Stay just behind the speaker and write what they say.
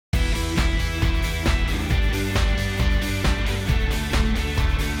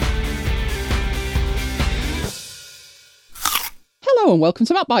Hello and welcome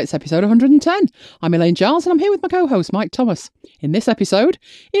to Mac Bites, episode 110. I'm Elaine Giles and I'm here with my co-host Mike Thomas. In this episode,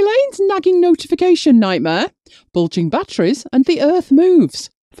 Elaine's nagging notification nightmare, bulging batteries and the earth moves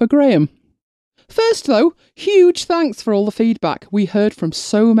for Graham. First though, huge thanks for all the feedback. We heard from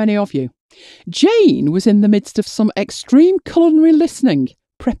so many of you. Jane was in the midst of some extreme culinary listening,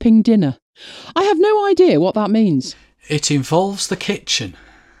 prepping dinner. I have no idea what that means. It involves the kitchen.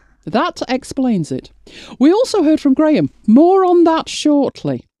 That explains it. We also heard from Graham. More on that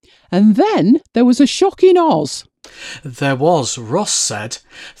shortly. And then there was a shock in Oz. There was. Ross said,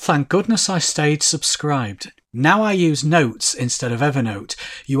 "Thank goodness I stayed subscribed. Now I use Notes instead of Evernote.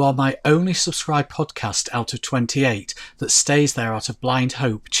 You are my only subscribed podcast out of 28 that stays there out of blind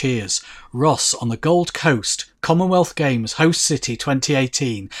hope. Cheers. Ross on the Gold Coast, Commonwealth Games, host city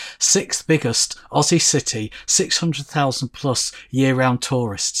 2018, 6th biggest Aussie city, 600,000 plus year-round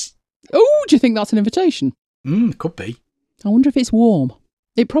tourists." Oh, do you think that's an invitation? Could be. I wonder if it's warm.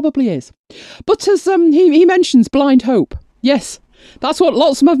 It probably is. But as he mentions blind hope. Yes, that's what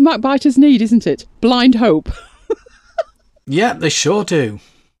lots of MacBiters need, isn't it? Blind hope. Yeah, they sure do.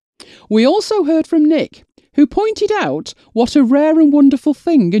 We also heard from Nick, who pointed out what a rare and wonderful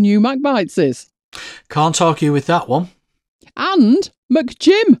thing a new MacBites is. Can't argue with that one. And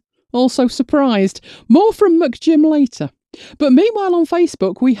McJim, also surprised. More from McJim later. But meanwhile on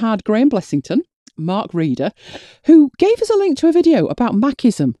Facebook we had Graham Blessington, Mark Reeder, who gave us a link to a video about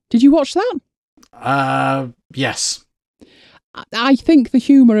Macism. Did you watch that? Yes. I think the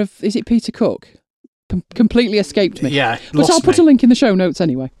humour of, is it Peter Cook? Completely escaped me. Yeah, but I'll put a link in the show notes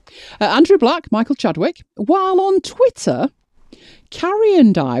anyway. Andrew Black, Michael Chadwick, while on Twitter, Carrie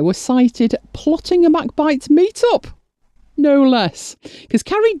and I were sighted plotting a MacBites meetup. No less. Because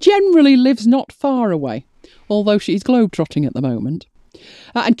Carrie generally lives not far away, although she's globetrotting at the moment.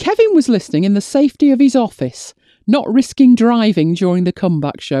 And Kevin was listening in the safety of his office, not risking driving during the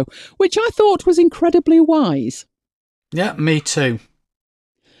comeback show, which I thought was incredibly wise. Yeah, me too.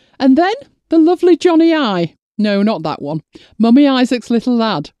 And then the lovely Johnny I, no, not that one, Mummy Isaac's little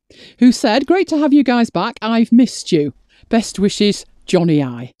lad, who said, "Great to have you guys back, I've missed you. Best wishes, Johnny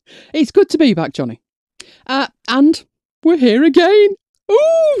I." It's good to be back, Johnny. And we're here again.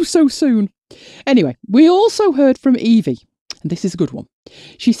 Ooh, so soon. Anyway, we also heard from Evie, and this is a good one.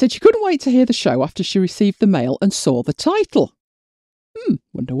 She said she couldn't wait to hear the show after she received the mail and saw the title.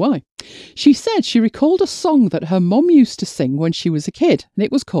 Wonder why. She said she recalled a song that her mum used to sing when she was a kid, and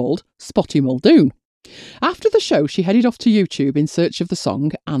it was called Spotty Muldoon. After the show, she headed off to YouTube in search of the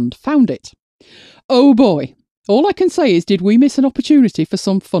song and found it. Oh boy. All I can say is, did we miss an opportunity for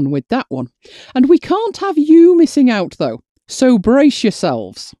some fun with that one? And we can't have you missing out, though. So brace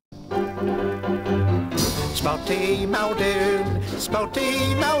yourselves. Spotty Muldoon,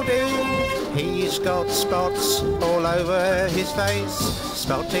 Spotty Muldoon, he's got spots all over his face.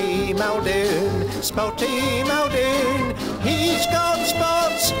 Spotty Muldoon, Spotty Muldoon, he's got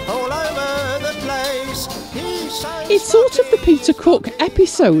spots all over the place. It's sort of the Peter Cook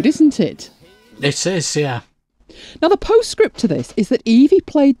episode, isn't it? It is, yeah. Now, the postscript to this is that Evie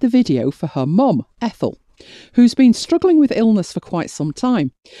played the video for her mum, Ethel, who's been struggling with illness for quite some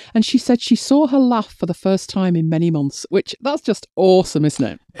time. And she said she saw her laugh for the first time in many months, which that's just awesome, isn't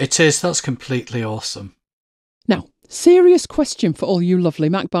it? It is. That's completely awesome. Now, serious question for all you lovely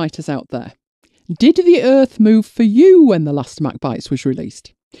MacBiters out there. Did the earth move for you when the last MacBites was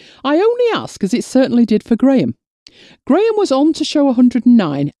released? I only ask as it certainly did for Graham. Graham was on to show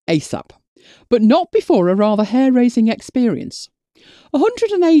 109 ASAP, but not before a rather hair-raising experience.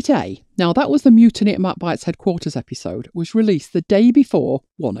 108A, now that was the Mutiny at MacBites headquarters episode, was released the day before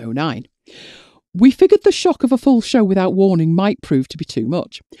 109. We figured the shock of a full show without warning might prove to be too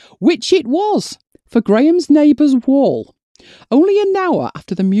much, which it was, for Graham's neighbour's wall. Only an hour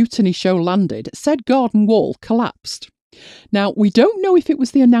after the Mutiny show landed, said garden wall collapsed. Now, we don't know if it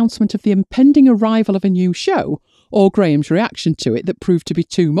was the announcement of the impending arrival of a new show, or Graham's reaction to it that proved to be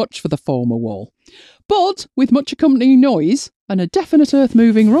too much for the former wall. But, with much accompanying noise and a definite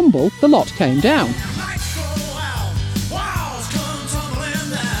earth-moving rumble, the lot came down.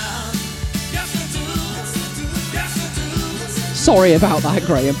 Sorry about that,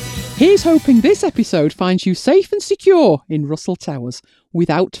 Graham. Here's hoping this episode finds you safe and secure in Russell Towers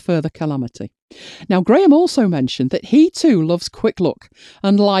without further calamity. Now, Graham also mentioned that he too loves Quick Look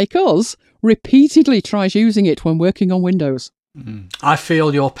and, like us, repeatedly tries using it when working on Windows. I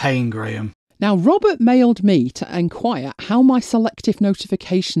feel your pain, Graham. Now, Robert mailed me to inquire how my selective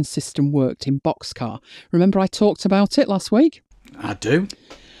notification system worked in Boxcar. Remember I talked about it last week? I do.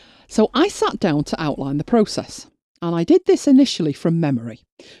 So I sat down to outline the process. And I did this initially from memory.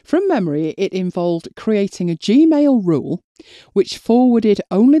 From memory, it involved creating a Gmail rule which forwarded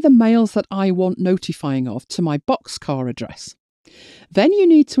only the mails that I want notifying of to my Boxcar address. Then you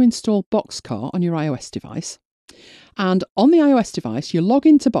need to install Boxcar on your iOS device. And on the iOS device, you log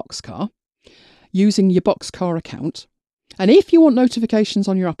into Boxcar using your Boxcar account. And if you want notifications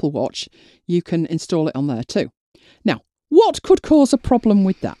on your Apple Watch, you can install it on there too. Now, what could cause a problem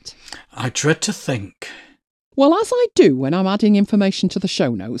with that? I dread to think. Well, as I do when I'm adding information to the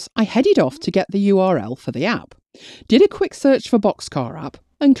show notes, I headed off to get the URL for the app, did a quick search for Boxcar app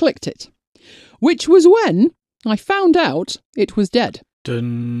and clicked it. Which was when I found out it was dead.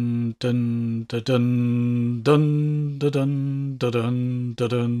 Dun dun dun dun dun dun dun dun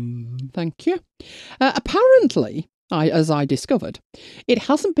dun. Thank you. Apparently, as I discovered, it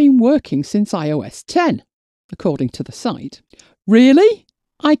hasn't been working since iOS 10, according to the site. Really?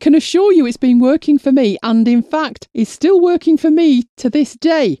 I can assure you it's been working for me, and in fact is still working for me to this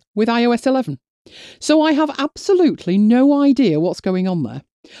day with iOS 11. So I have absolutely no idea what's going on there.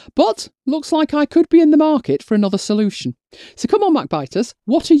 But looks like I could be in the market for another solution. So come on, MacBiters,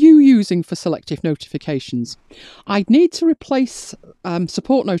 what are you using for selective notifications? I'd need to replace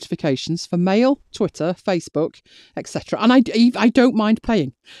support notifications for mail, Twitter, Facebook, etc. And I don't mind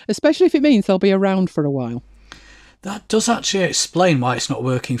paying, especially if it means they'll be around for a while. That does actually explain why it's not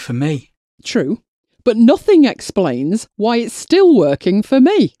working for me. True, but nothing explains why it's still working for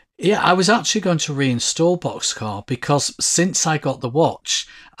me. Yeah, I was actually going to reinstall Boxcar because since I got the watch,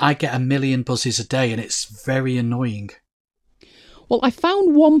 I get a million buzzes a day and it's very annoying. Well, I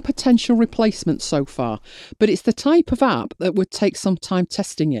found one potential replacement so far, but it's the type of app that would take some time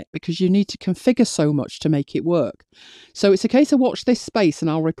testing it because you need to configure so much to make it work. So it's a case of watch this space and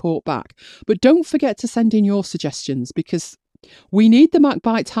I'll report back. But don't forget to send in your suggestions because we need the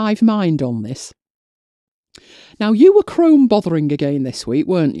MacBite hive mind on this. Now, you were Chrome bothering again this week,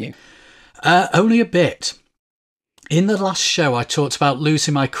 weren't you? Only a bit. In the last show, I talked about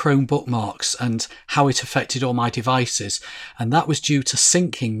losing my Chrome bookmarks and how it affected all my devices, and that was due to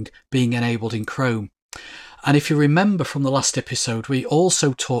syncing being enabled in Chrome. And if you remember from the last episode, we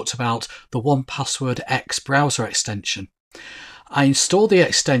also talked about the 1Password X browser extension. I installed the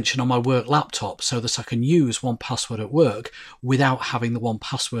extension on my work laptop so that I can use 1Password at work without having the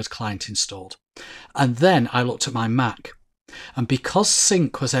 1Password client installed. And then I looked at my Mac. And because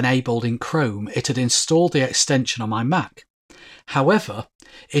sync was enabled in Chrome, it had installed the extension on my Mac. However,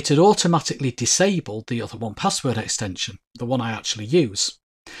 it had automatically disabled the other 1Password extension, the one I actually use.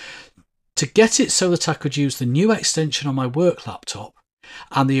 To get it so that I could use the new extension on my work laptop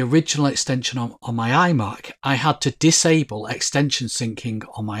and the original extension on my iMac, I had to disable extension syncing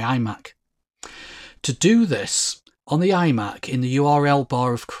on my iMac. To do this, on the iMac, in the URL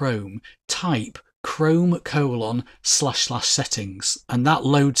bar of Chrome, type Chrome://settings, and that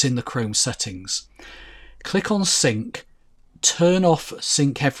loads in the Chrome settings. Click on sync, turn off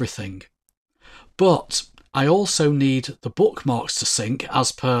sync everything. But I also need the bookmarks to sync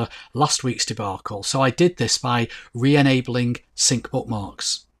as per last week's debacle, so I did this by re-enabling sync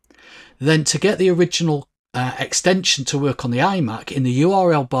bookmarks. Then to get the original extension to work on the iMac, in the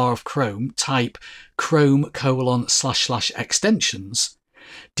URL bar of Chrome, type Chrome://extensions,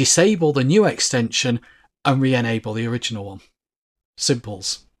 disable the new extension and re-enable the original one.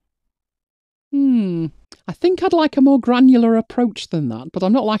 Simples. I think I'd like a more granular approach than that, but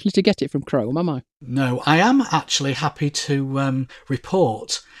I'm not likely to get it from Chrome, am I? No, I am actually happy to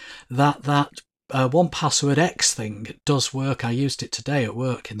report that 1Password X thing does work. I used it today at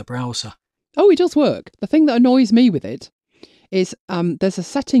work in the browser. Oh, it does work. The thing that annoys me with it is there's a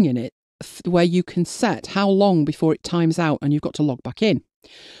setting in it where you can set how long before it times out and you've got to log back in.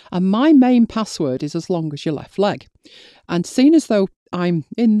 And my main password is as long as your left leg. And seeing as though I'm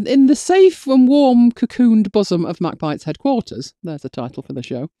in the safe and warm cocooned bosom of MacBite's headquarters, there's a title for the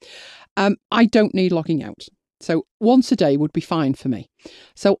show, I don't need logging out. So once a day would be fine for me.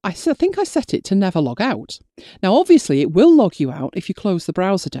 So I think I set it to never log out. Now, obviously, it will log you out if you close the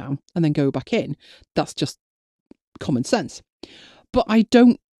browser down and then go back in. That's just common sense. But I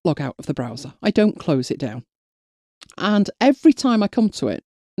don't log out of the browser. I don't close it down. And every time I come to it,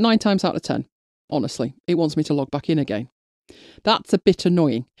 9 times out of 10, honestly, it wants me to log back in again. That's a bit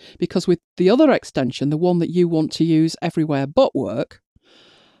annoying because with the other extension, the one that you want to use everywhere but work,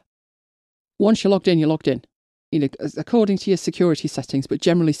 once you're logged in, you're logged in. You know, according to your security settings, but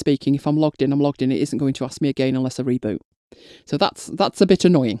generally speaking, if I'm logged in, I'm logged in. It isn't going to ask me again unless I reboot. So that's a bit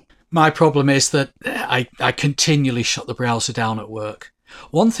annoying. My problem is that I continually shut the browser down at work.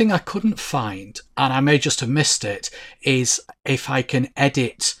 One thing I couldn't find, and I may just have missed it, is if I can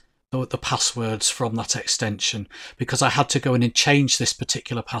edit the passwords from that extension, because I had to go in and change this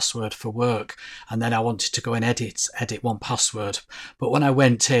particular password for work, and then I wanted to go and edit one password. But when I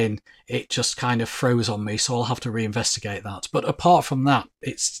went in, it just kind of froze on me, so I'll have to reinvestigate that. But apart from that,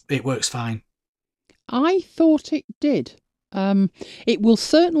 it works fine. I thought it did. It will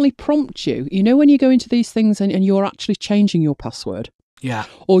certainly prompt you. You know when you go into these things and you're actually changing your password? Yeah.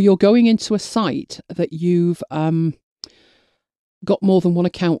 Or you're going into a site that you've got more than one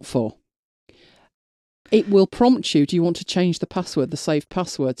account for. It will prompt you, do you want to change the password, the saved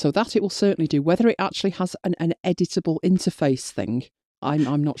password? So that it will certainly do. Whether it actually has an editable interface thing,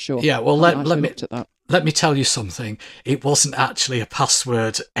 I'm not sure. Yeah, well, let me looked at that. Let me tell you something. It wasn't actually a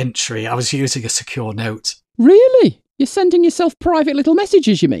password entry. I was using a secure note. Really? You're sending yourself private little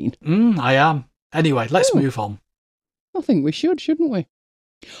messages, you mean? I am. Anyway, let's move on. I think we should, shouldn't we?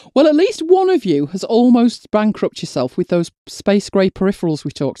 Well, at least one of you has almost bankrupted yourself with those space grey peripherals we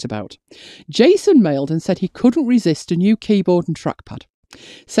talked about. Jason mailed and said he couldn't resist a new keyboard and trackpad.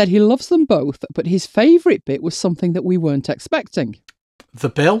 Said he loves them both, but his favourite bit was something that we weren't expecting. The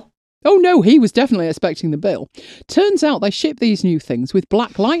bill? Oh no, he was definitely expecting the bill. Turns out they ship these new things with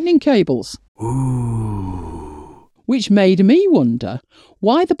black lightning cables. Ooh. Which made me wonder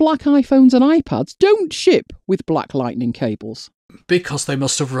why the black iPhones and iPads don't ship with black lightning cables. Because they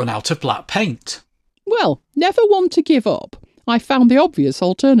must have run out of black paint. Well, never one to give up. I found the obvious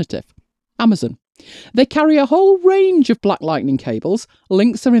alternative. Amazon. They carry a whole range of black lightning cables.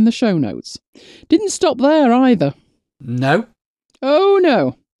 Links are in the show notes. Didn't stop there either. No. Oh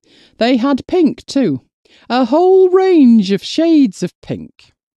no. They had pink too. A whole range of shades of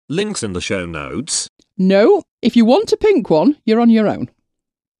pink. Links in the show notes. No, if you want a pink one, you're on your own.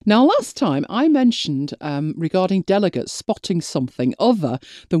 Now, last time I mentioned regarding delegates spotting something other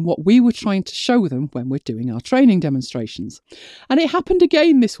than what we were trying to show them when we're doing our training demonstrations. And it happened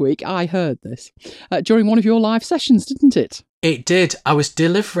again this week. I heard this during one of your live sessions, didn't it? It did. I was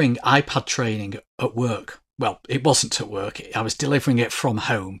delivering iPad training at work. Well, it wasn't at work. I was delivering it from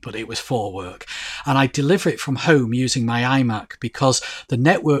home, but it was for work. And I deliver it from home using my iMac because the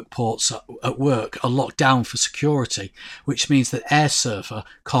network ports at work are locked down for security, which means that AirServer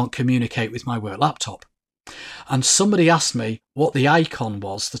can't communicate with my work laptop. And somebody asked me what the icon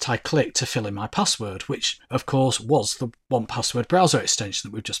was that I clicked to fill in my password, which, of course, was the 1Password browser extension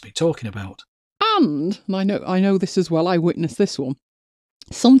that we've just been talking about. And I know this as well, I witnessed this one.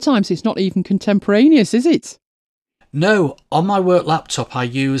 Sometimes it's not even contemporaneous, is it? No, on my work laptop I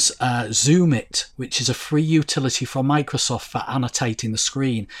use Zoomit, which is a free utility from Microsoft for annotating the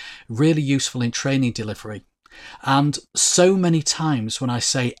screen. Really useful in training delivery. And so many times when I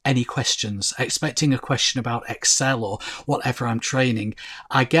say any questions, expecting a question about Excel or whatever I'm training,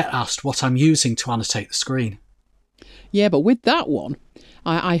 I get asked what I'm using to annotate the screen. Yeah, but with that one,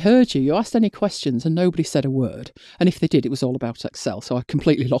 I heard you asked any questions and nobody said a word. And if they did, it was all about Excel. So I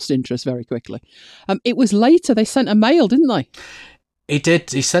completely lost interest very quickly. It was later they sent a mail, didn't they? He did.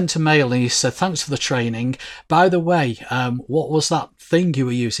 He sent a mail and he said, thanks for the training. By the way, what was that thing you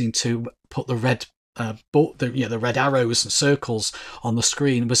were using to put the red the red arrows and circles on the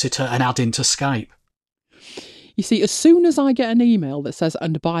screen? Was it an add-in to Skype? You see, as soon as I get an email that says,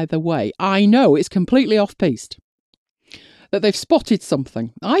 and by the way, I know it's completely off-piste. That they've spotted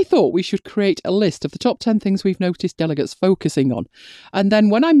something. I thought we should create a list of the top 10 things we've noticed delegates focusing on. And then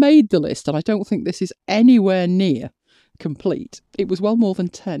when I made the list, and I don't think this is anywhere near complete, it was well more than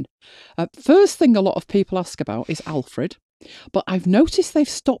 10. First thing a lot of people ask about is Alfred. But I've noticed they've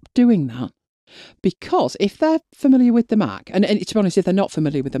stopped doing that. Because if they're familiar with the Mac, and to be honest, if they're not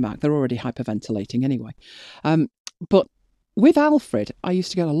familiar with the Mac, they're already hyperventilating anyway. But with Alfred, I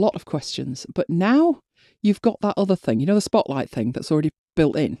used to get a lot of questions. But now you've got that other thing, the spotlight thing that's already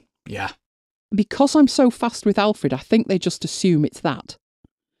built in. Yeah. Because I'm so fast with Alfred, I think they just assume it's that.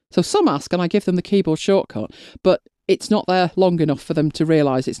 So some ask and I give them the keyboard shortcut, but it's not there long enough for them to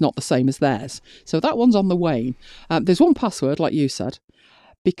realise it's not the same as theirs. So that one's on the wane. There's 1Password, like you said,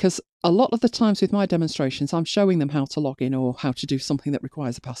 because a lot of the times with my demonstrations, I'm showing them how to log in or how to do something that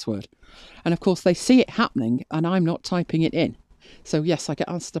requires a password. And of course, they see it happening and I'm not typing it in. So yes, I get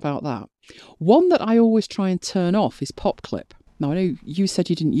asked about that. One that I always try and turn off is PopClip. Now, I know you said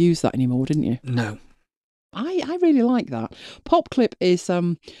you didn't use that anymore, didn't you? No. I really like that. PopClip is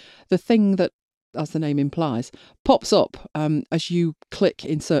the thing that, as the name implies, pops up as you click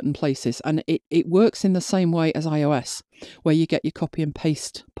in certain places. And it works in the same way as iOS, where you get your copy and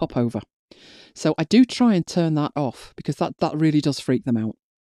paste popover. So I do try and turn that off because that really does freak them out.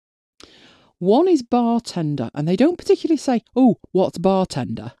 One is bartender, and they don't particularly say, oh, what's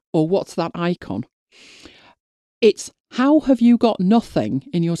bartender? Or what's that icon? It's How have you got nothing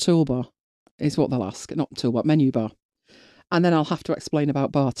in your toolbar? Is what they'll ask. Not toolbar, menu bar. And then I'll have to explain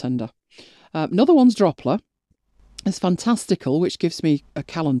about Bartender. Another one's Droppler. It's Fantastical, which gives me a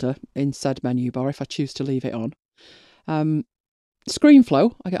calendar in said menu bar if I choose to leave it on.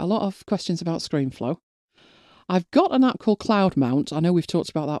 ScreenFlow. I get a lot of questions about ScreenFlow. I've got an app called Cloud Mount. I know we've talked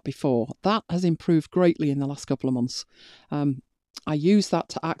about that before. That has improved greatly in the last couple of months. I use that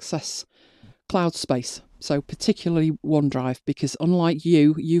to access cloud space, so particularly OneDrive, because unlike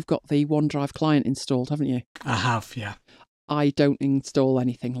you've got the OneDrive client installed, haven't you? I have, yeah. I don't install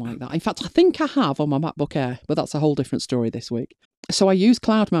anything like that. In fact, I think I have on my MacBook Air, but that's a whole different story this week. So I use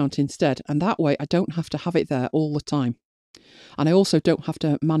Cloud Mount instead, and that way I don't have to have it there all the time. And I also don't have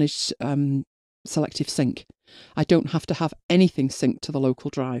to manage selective sync. I don't have to have anything synced to the local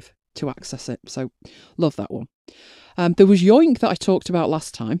drive to access it. So love that one. There was Yoink that I talked about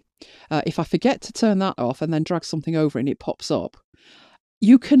last time. If I forget to turn that off and then drag something over and it pops up,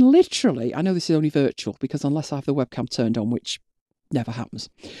 you can literally, I know this is only virtual because unless I have the webcam turned on, which never happens,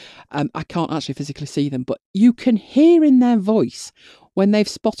 I can't actually physically see them, but you can hear in their voice when they've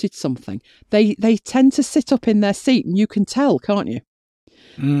spotted something. They tend to sit up in their seat and you can tell, can't you?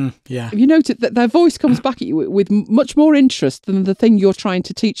 Yeah. Have you noted that their voice comes back at you with much more interest than the thing you're trying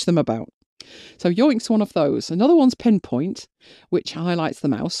to teach them about? So Yoink's one of those. Another one's Pinpoint, which highlights the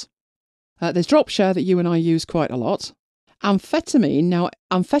mouse. There's Dropshare that you and I use quite a lot. Amphetamine. Now,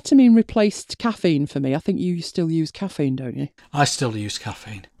 Amphetamine replaced caffeine for me. I think you still use caffeine, don't you? I still use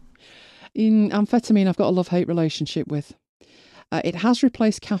caffeine. In Amphetamine, I've got a love-hate relationship with. It has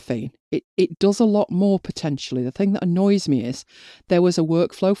replaced caffeine. It does a lot more potentially. The thing that annoys me is there was a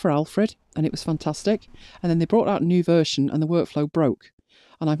workflow for Alfred and it was fantastic. And then they brought out a new version and the workflow broke.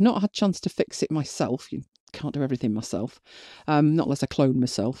 And I've not had a chance to fix it myself. You can't do everything myself. Not unless I clone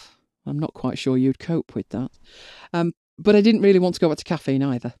myself. I'm not quite sure you'd cope with that. But I didn't really want to go back to caffeine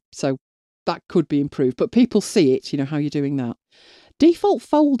either. So that could be improved. But people see it, how you're doing that. Default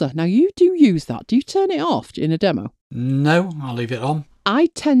folder. Now, you do use that. Do you turn it off in a demo? No, I'll leave it on. I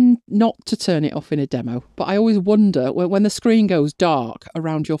tend not to turn it off in a demo, but I always wonder when the screen goes dark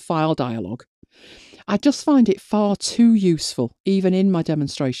around your file dialog. I just find it far too useful, even in my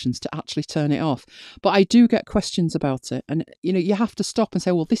demonstrations, to actually turn it off. But I do get questions about it. And, you have to stop and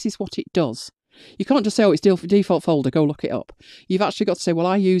say, well, this is what it does. You can't just say, oh, it's default folder, go look it up. You've actually got to say, well,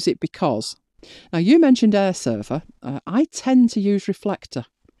 I use it because. Now, you mentioned AirServer. I tend to use Reflector.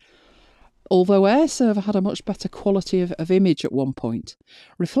 Although AirServer had a much better quality of image at one point,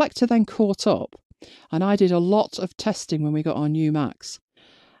 Reflector then caught up, and I did a lot of testing when we got our new Macs.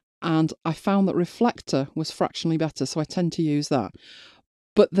 And I found that Reflector was fractionally better, so I tend to use that.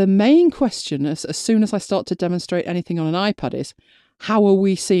 But the main question, as soon as I start to demonstrate anything on an iPad, is how are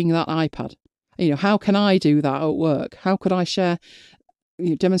we seeing that iPad? How can I do that at work? How could I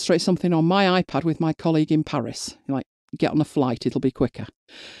demonstrate something on my iPad with my colleague in Paris? Like, get on a flight, it'll be quicker.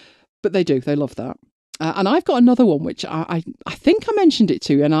 But they do, they love that. And I've got another one, which I think I mentioned it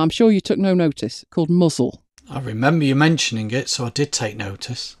to you, and I'm sure you took no notice, called Muzzle. I remember you mentioning it, so I did take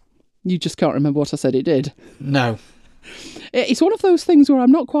notice. You just can't remember what I said it did. No. It's one of those things where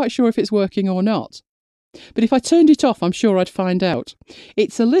I'm not quite sure if it's working or not. But if I turned it off, I'm sure I'd find out.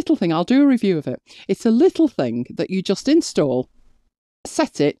 It's a little thing, I'll do a review of it. It's a little thing that you just install,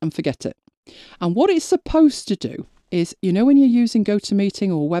 set it and forget it. And what it's supposed to do is, when you're using GoToMeeting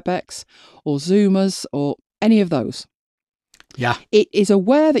or WebEx or Zoomers or any of those. Yeah. It is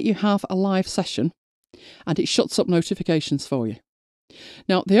aware that you have a live session and it shuts up notifications for you.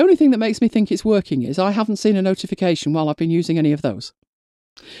 Now, the only thing that makes me think it's working is I haven't seen a notification while I've been using any of those.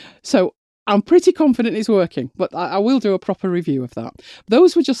 So I'm pretty confident it's working, but I will do a proper review of that.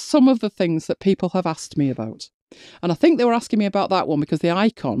 Those were just some of the things that people have asked me about. And I think they were asking me about that one because the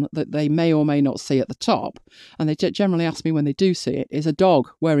icon that they may or may not see at the top, and they generally ask me when they do see it, is a dog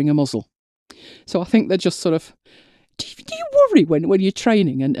wearing a muzzle. So I think they're just sort of, do you worry when you're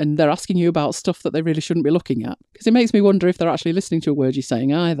training and they're asking you about stuff that they really shouldn't be looking at? Because it makes me wonder if they're actually listening to a word you're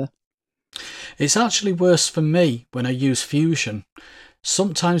saying either. It's actually worse for me when I use Fusion.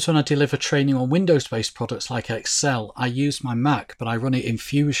 Sometimes when I deliver training on Windows-based products like Excel, I use my Mac, but I run it in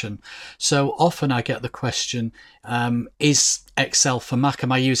Fusion. So often I get the question, is Excel for Mac?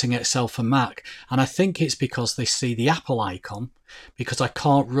 Am I using Excel for Mac? And I think it's because they see the Apple icon, because I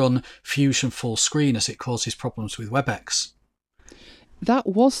can't run Fusion full screen as it causes problems with WebEx. That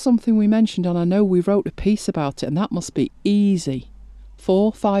was something we mentioned, and I know we wrote a piece about it, and that must be easy.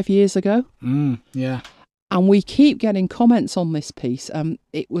 4-5 years ago? Yeah. And we keep getting comments on this piece.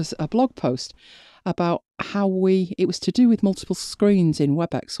 It was a blog post about how it was to do with multiple screens in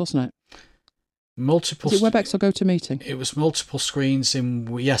WebEx, wasn't it? Multiple. Is it WebEx or GoToMeeting? It was multiple screens in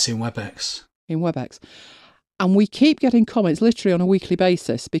WebEx. In WebEx. And we keep getting comments literally on a weekly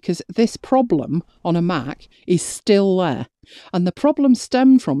basis because this problem on a Mac is still there. And the problem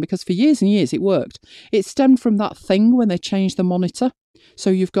stemmed from, because for years and years it worked, it stemmed from that thing when they changed the monitor.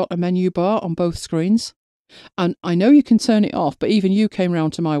 So you've got a menu bar on both screens. And I know you can turn it off, but even you came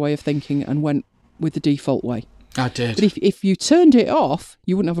round to my way of thinking and went with the default way. I did. But if you turned it off,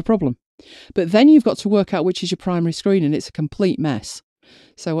 you wouldn't have a problem. But then you've got to work out which is your primary screen, and it's a complete mess.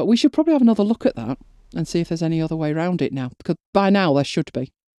 So we should probably have another look at that and see if there's any other way around it now, because by now there should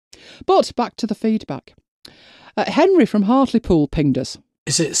be. But back to the feedback. Henry from Hartlepool pinged us.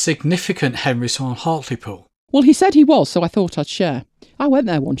 Is it significant Henry's from Hartlepool? Well, he said he was, so I thought I'd share. I went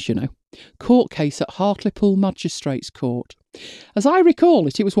there once, you know. Court case at Hartlepool Magistrates Court. As I recall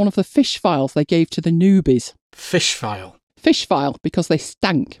it, it was one of the fish files they gave to the newbies. Fish file? Fish file, because they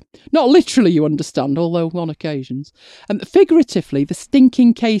stank. Not literally, you understand, although on occasions. And figuratively, the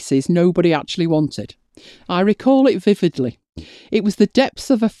stinking cases nobody actually wanted. I recall it vividly. It was the depths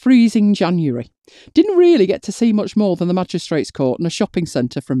of a freezing January. Didn't really get to see much more than the Magistrates Court and a shopping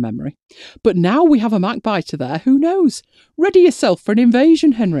centre from memory. But now we have a MacBiter there, who knows? Ready yourself for an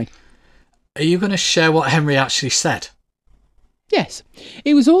invasion, Henry. Are you going to share what Henry actually said? Yes.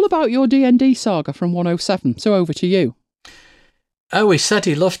 It was all about your D&D saga from 107, so over to you. Oh, he said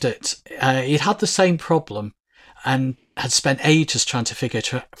he loved it. He'd had the same problem and had spent ages trying to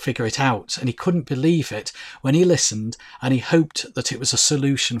figure it out, and he couldn't believe it when he listened, and he hoped that it was a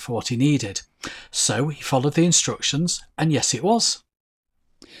solution for what he needed. So he followed the instructions, and yes, it was.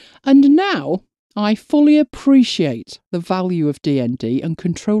 And now I fully appreciate the value of D&D and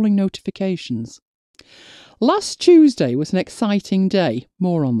controlling notifications. Last Tuesday was an exciting day,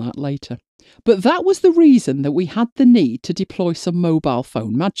 more on that later. But that was the reason that we had the need to deploy some mobile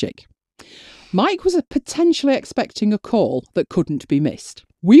phone magic. Mike was potentially expecting a call that couldn't be missed.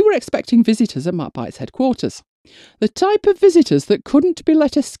 We were expecting visitors at MacBite's headquarters. The type of visitors that couldn't be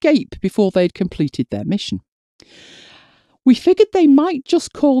let escape before they'd completed their mission. We figured they might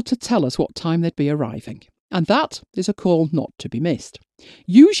just call to tell us what time they'd be arriving. And that is a call not to be missed.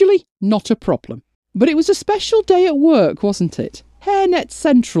 Usually not a problem. But it was a special day at work, wasn't it? Hairnet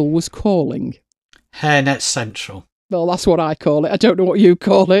Central was calling. Hairnet Central. Well, that's what I call it. I don't know what you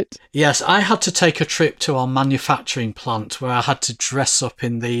call it. Yes, I had to take a trip to our manufacturing plant where I had to dress up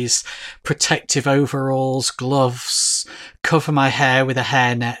in these protective overalls, gloves, cover my hair with a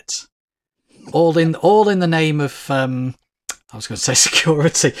hairnet. All in the name of, I was going to say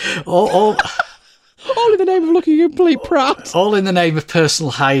security. All in the name of looking a complete prat. All in the name of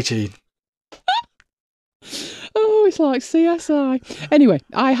personal hygiene. Oh, it's like CSI. Anyway,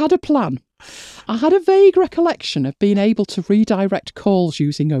 I had a plan. I had a vague recollection of being able to redirect calls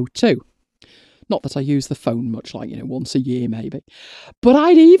using O2. Not that I use the phone much, like, once a year maybe. But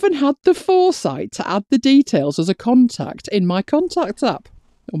I'd even had the foresight to add the details as a contact in my contacts app.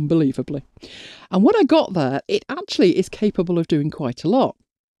 Unbelievably. And when I got there, it actually is capable of doing quite a lot.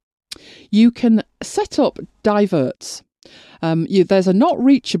 You can set up diverts. There's a not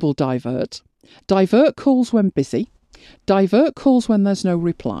reachable divert calls when busy, divert calls when there's no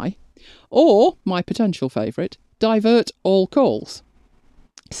reply, or, my potential favourite, divert all calls.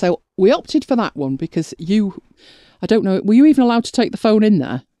 So we opted for that one because I don't know, were you even allowed to take the phone in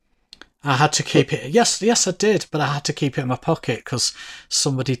there? I had to keep it. Yes, I did, but I had to keep it in my pocket because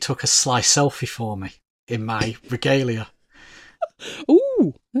somebody took a sly selfie for me in my regalia.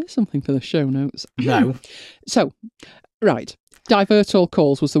 Ooh, there's something for the show notes. No. So, right, divert all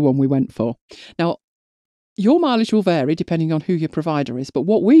calls was the one we went for. Now, your mileage will vary depending on who your provider is, but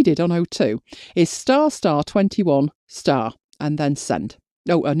what we did on O2 is **21* and then send.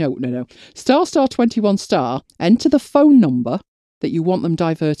 No. **21**, enter the phone number that you want them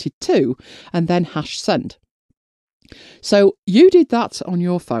diverted to, and then #send. So you did that on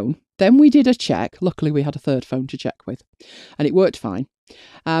your phone. Then we did a check. Luckily, we had a third phone to check with, and it worked fine.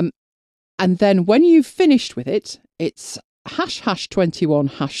 And then when you've finished with it, it's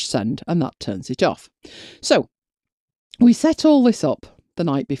 #21 #send, and that turns it off. So we set all this up the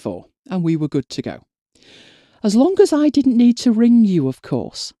night before, and we were good to go. As long as I didn't need to ring you, of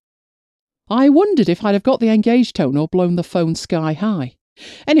course. I wondered if I'd have got the engaged tone or blown the phone sky high.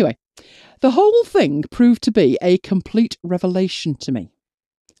 Anyway, the whole thing proved to be a complete revelation to me.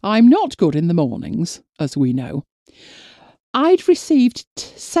 I'm not good in the mornings, as we know. I'd received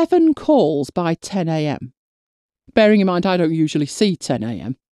 7 calls by 10 a.m. Bearing in mind I don't usually see 10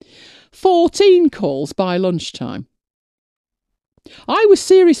 a.m. 14 calls by lunchtime. I was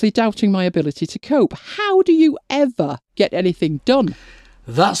seriously doubting my ability to cope. How do you ever get anything done?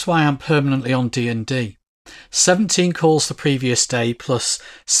 That's why I'm permanently on D&D. 17 calls the previous day plus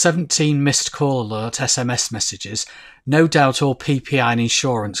 17 missed call alert SMS messages, no doubt all PPI and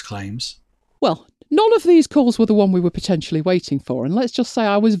insurance claims. Well, none of these calls were the one we were potentially waiting for, and let's just say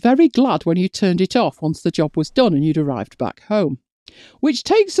I was very glad when you turned it off once the job was done and you'd arrived back home. Which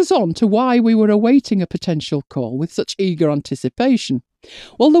takes us on to why we were awaiting a potential call with such eager anticipation.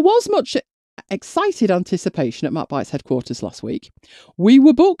 Well, there was much excited anticipation at MacBytes headquarters last week. We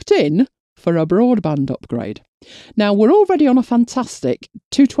were booked in for a broadband upgrade. Now, we're already on a fantastic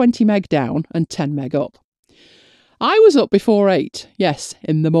 220 meg down and 10 meg up. I was up before 8, yes,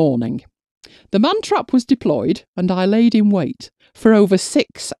 in the morning. The man trap was deployed and I laid in wait for over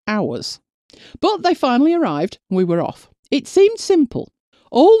 6 hours. But they finally arrived and we were off. It seemed simple.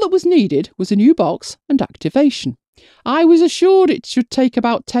 All that was needed was a new box and activation. I was assured it should take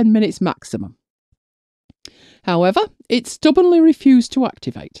about 10 minutes maximum. However, it stubbornly refused to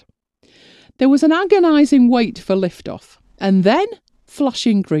activate. There was an agonising wait for liftoff, and then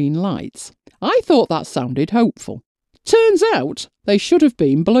flashing green lights. I thought that sounded hopeful. Turns out they should have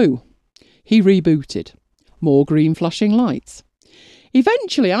been blue. He rebooted. More green flashing lights.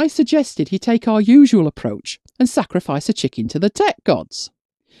 Eventually I suggested he take our usual approach and sacrifice a chicken to the tech gods.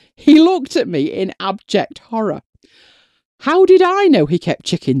 He looked at me in abject horror. How did I know he kept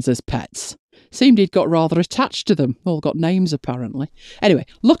chickens as pets? Seemed he'd got rather attached to them. All got names, apparently. Anyway,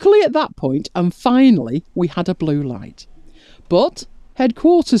 luckily at that point, and finally, we had a blue light. But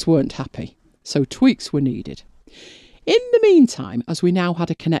headquarters weren't happy, so tweaks were needed. In the meantime, as we now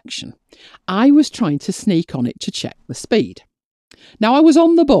had a connection, I was trying to sneak on it to check the speed. Now, I was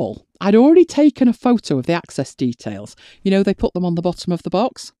on the ball. I'd already taken a photo of the access details. You know, they put them on the bottom of the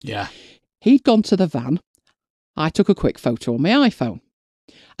box? Yeah. He'd gone to the van. I took a quick photo on my iPhone.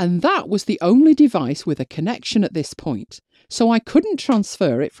 And that was the only device with a connection at this point, so I couldn't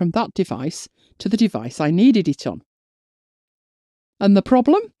transfer it from that device to the device I needed it on. And the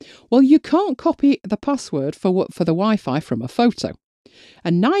problem? Well, you can't copy the password for the Wi-Fi from a photo.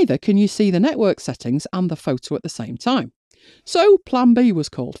 And neither can you see the network settings and the photo at the same time. So Plan B was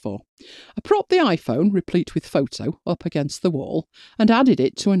called for. I propped the iPhone, replete with photo, up against the wall and added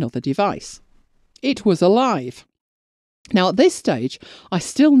it to another device. It was alive. Now at this stage, I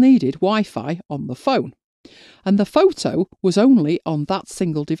still needed Wi-Fi on the phone. And the photo was only on that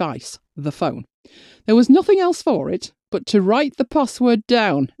single device, the phone. There was nothing else for it but to write the password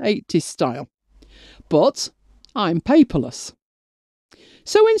down, 80s style. But I'm paperless.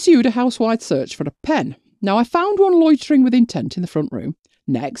 So ensued a house-wide search for a pen. Now I found one loitering with intent in the front room.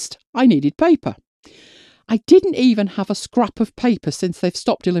 Next, I needed paper. I didn't even have a scrap of paper since they've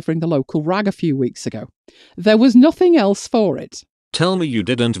stopped delivering the local rag a few weeks ago. There was nothing else for it. Tell me you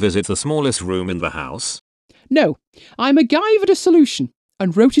didn't visit the smallest room in the house? No, I MacGyvered a solution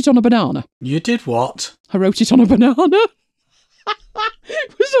and wrote it on a banana. You did what? I wrote it on a banana.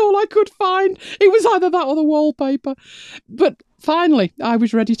 It was all I could find. It was either that or the wallpaper. But finally, I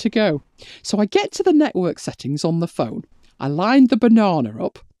was ready to go. So I get to the network settings on the phone. I lined the banana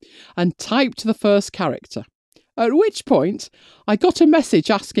up and typed the first character. At which point, I got a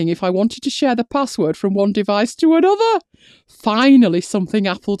message asking if I wanted to share the password from one device to another. Finally, something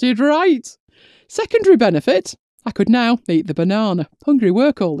Apple did right. Secondary benefit, I could now eat the banana. Hungry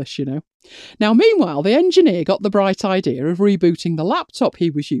work all this, you know. Now, meanwhile, the engineer got the bright idea of rebooting the laptop he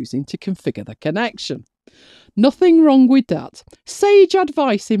was using to configure the connection. Nothing wrong with that. Sage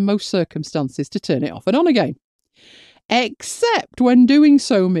advice in most circumstances to turn it off and on again. Except when doing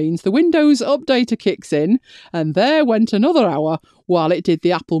so means the Windows updater kicks in, and there went another hour while it did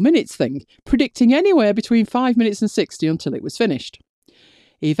the Apple Minutes thing, predicting anywhere between 5 minutes and 60 until it was finished.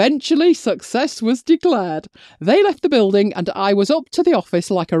 Eventually, success was declared. They left the building and I was up to the office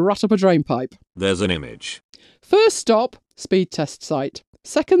like a rat up a drainpipe. There's an image. First stop, speed test site.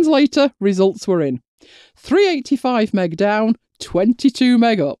 Seconds later, results were in. 385 meg down, 22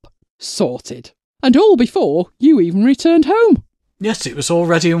 meg up. Sorted. And all before you even returned home. Yes, it was all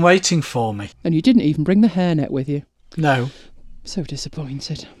ready and waiting for me. And you didn't even bring the hairnet with you. No. So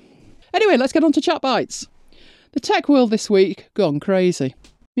disappointed. Anyway, let's get on to Chat Bytes. The tech world this week gone crazy.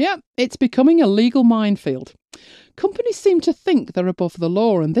 Yeah, it's becoming a legal minefield. Companies seem to think they're above the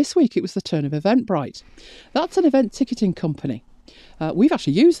law, and this week it was the turn of Eventbrite. That's an event ticketing company. We've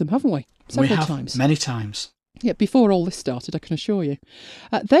actually used them, haven't we? Several times. Many times. Yeah, before all this started, I can assure you.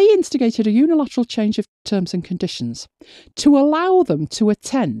 They instigated a unilateral change of terms and conditions to allow them to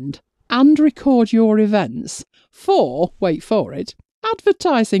attend and record your events for, wait for it,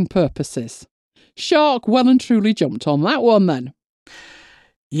 advertising purposes. Shark well and truly jumped on that one then.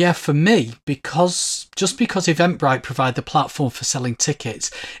 Yeah, for me, because Eventbrite provide the platform for selling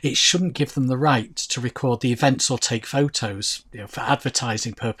tickets, it shouldn't give them the right to record the events or take photos, for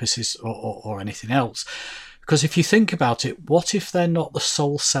advertising purposes or anything else. Because if you think about it, what if they're not the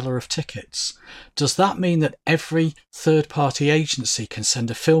sole seller of tickets? Does that mean that every third-party agency can send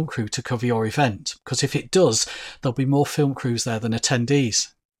a film crew to cover your event? Because if it does, there'll be more film crews there than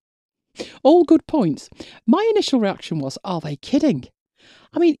attendees. All good points. My initial reaction was, are they kidding?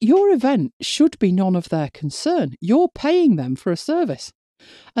 I mean, your event should be none of their concern. You're paying them for a service,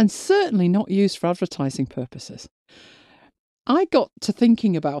 and certainly not used for advertising purposes. I got to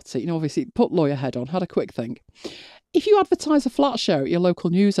thinking about it, obviously put lawyer head on, had a quick think. If you advertise a flat share at your local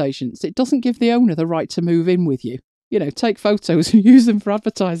newsagents, it doesn't give the owner the right to move in with you. Take photos and use them for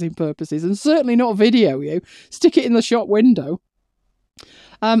advertising purposes, and certainly not video you, stick it in the shop window.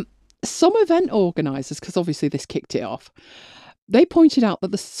 Some event organisers, because obviously this kicked it off, they pointed out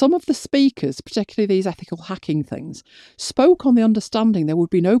that some of the speakers, particularly these ethical hacking things, spoke on the understanding there would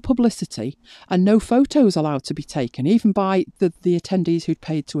be no publicity and no photos allowed to be taken, even by the attendees who'd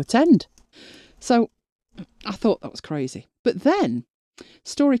paid to attend. So I thought that was crazy. But then,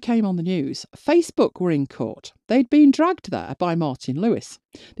 story came on the news. Facebook were in court. They'd been dragged there by Martin Lewis.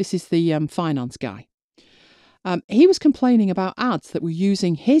 This is the finance guy. He was complaining about ads that were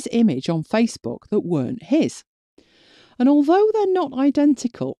using his image on Facebook that weren't his. And although they're not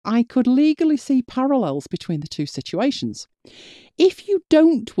identical, I could legally see parallels between the two situations. If you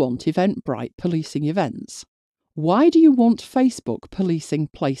don't want Eventbrite policing events, why do you want Facebook policing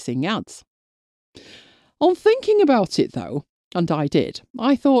placing ads? On thinking about it though, and I did,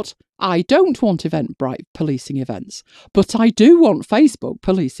 I thought, I don't want Eventbrite policing events, but I do want Facebook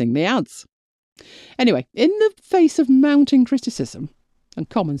policing the ads. Anyway, in the face of mounting criticism and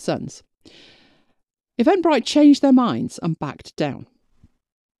common sense, Eventbrite changed their minds and backed down.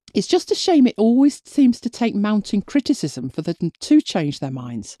 It's just a shame it always seems to take mounting criticism for them to change their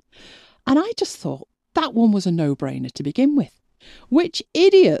minds. And I just thought that one was a no-brainer to begin with. Which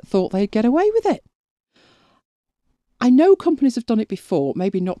idiot thought they'd get away with it? I know companies have done it before,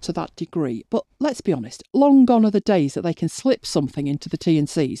 maybe not to that degree, but let's be honest, long gone are the days that they can slip something into the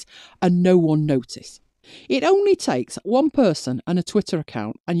T&Cs and no one notice. It only takes one person and a Twitter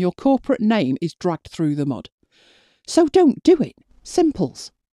account and your corporate name is dragged through the mud. So don't do it.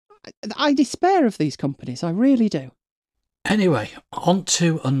 Simples. I despair of these companies, I really do. Anyway, on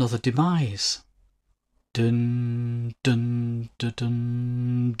to another demise. Dun, dun, dun,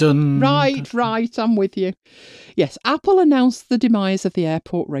 dun, dun. Right, I'm with you. Yes, Apple announced the demise of the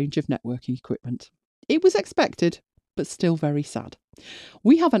AirPort range of networking equipment. It was expected, but still very sad.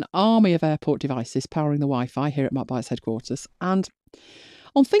 We have an army of AirPort devices powering the Wi-Fi here at MacBytes headquarters, and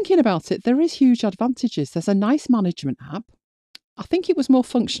on thinking about it, there is huge advantages. There's a nice management app. I think it was more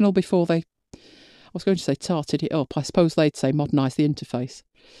functional before they, I was going to say tarted it up. I suppose they'd say modernised the interface.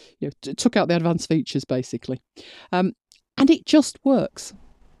 Took out the advanced features, basically. And it just works.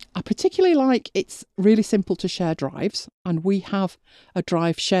 I particularly like it's really simple to share drives, and we have a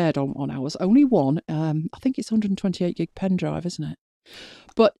drive shared on ours. Only one. I think it's 128 gig pen drive, isn't it?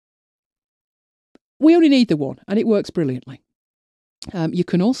 But we only need the one, and it works brilliantly. You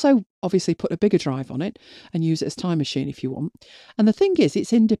can also obviously put a bigger drive on it and use it as Time Machine if you want. And the thing is,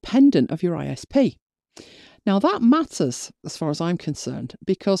 it's independent of your ISP. Now that matters as far as I'm concerned,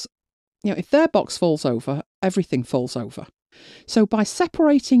 because if their box falls over, everything falls over. So by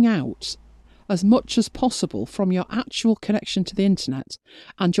separating out as much as possible from your actual connection to the internet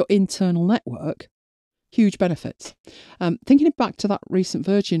and your internal network, huge benefits. Thinking back to that recent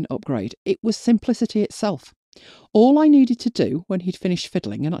Virgin upgrade, it was simplicity itself. All I needed to do when he'd finished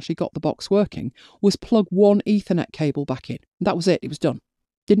fiddling and actually got the box working was plug one Ethernet cable back in. That was it. It was done.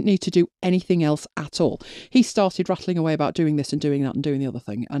 Didn't need to do anything else at all. He started rattling away about doing this and doing that and doing the other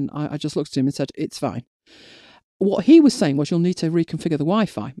thing. And I just looked at him and said, it's fine. What he was saying was, you'll need to reconfigure the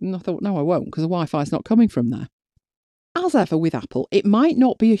Wi-Fi. And I thought, no, I won't, because the Wi-Fi is not coming from there. As ever with Apple, it might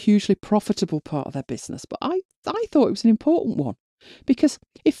not be a hugely profitable part of their business, but I thought it was an important one. Because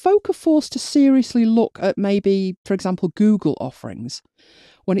if folk are forced to seriously look at maybe, for example, Google offerings,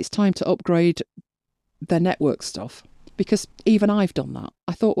 when it's time to upgrade their network stuff, because even I've done that,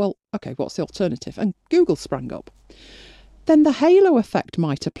 I thought, well, okay, what's the alternative? And Google sprang up. Then the halo effect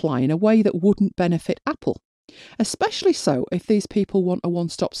might apply in a way that wouldn't benefit Apple. Especially so if these people want a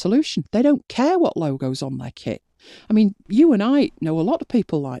one-stop solution. They don't care what logo's on their kit. I mean, you and I know a lot of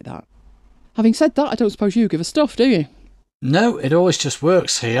people like that. Having said that, I don't suppose you give a stuff, do you? No, it always just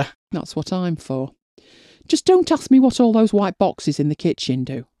works here. That's what I'm for. Just don't ask me what all those white boxes in the kitchen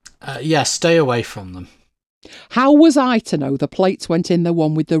do. Yeah, stay away from them. How was I to know the plates went in the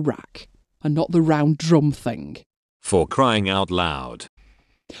one with the rack and not the round drum thing? For crying out loud.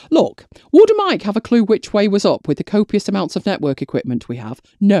 Look, would Mike have a clue which way was up with the copious amounts of network equipment we have?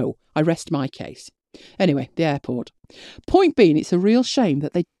 No, I rest my case. Anyway, the airport. Point being, it's a real shame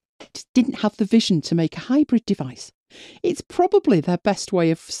that they just didn't have the vision to make a hybrid device. It's probably their best way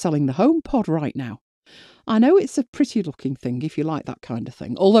of selling the HomePod right now. I know it's a pretty looking thing if you like that kind of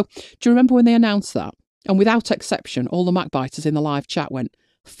thing. Although, do you remember when they announced that? And without exception, all the MacBiters in the live chat went,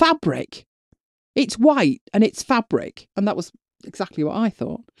 fabric! It's white and it's fabric. And that was exactly what I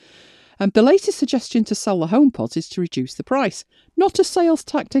thought. The latest suggestion to sell the HomePods is to reduce the price. Not a sales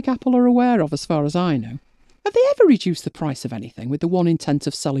tactic Apple are aware of as far as I know. Have they ever reduced the price of anything with the one intent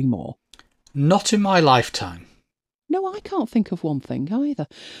of selling more? Not in my lifetime. No, I can't think of one thing either.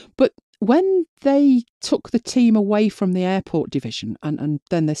 But when they took the team away from the airport division and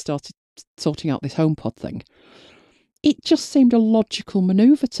then they started sorting out this HomePod thing, it just seemed a logical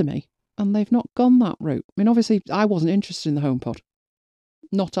manoeuvre to me. And they've not gone that route. I mean, obviously, I wasn't interested in the HomePod.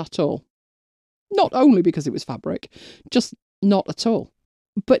 Not at all. Not only because it was fabric, just not at all.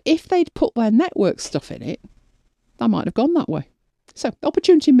 But if they'd put their network stuff in it, I might have gone that way. So,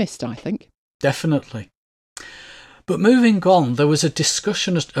 opportunity missed, I think. Definitely. But moving on, there was a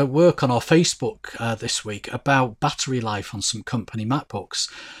discussion at work on our Facebook this week about battery life on some company MacBooks.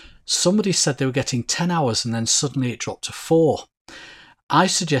 Somebody said they were getting 10 hours and then suddenly it dropped to 4. I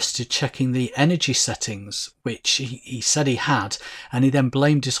suggested checking the energy settings, which he said he had, and he then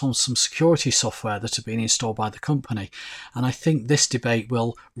blamed it on some security software that had been installed by the company. And I think this debate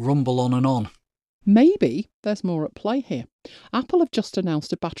will rumble on and on. Maybe there's more at play here. Apple have just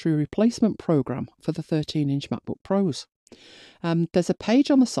announced a battery replacement program for the 13-inch MacBook Pros. There's a page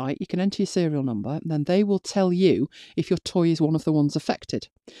on the site, you can enter your serial number, and then they will tell you if your toy is one of the ones affected.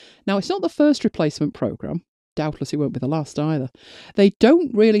 Now, it's not the first replacement program. Doubtless it won't be the last either. They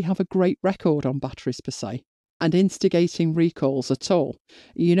don't really have a great record on batteries per se, and instigating recalls at all.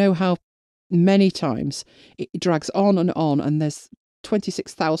 You know how many times it drags on, and there's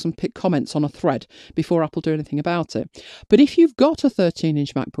 26,000 comments on a thread before Apple do anything about it. But if you've got a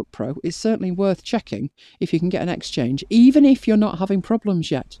 13-inch MacBook Pro, it's certainly worth checking if you can get an exchange, even if you're not having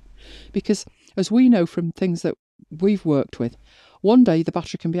problems yet. Because as we know from things that we've worked with, one day the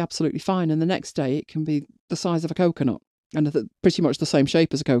battery can be absolutely fine and the next day it can be the size of a coconut and pretty much the same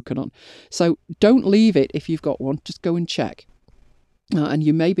shape as a coconut. So don't leave it if you've got one, just go and check. And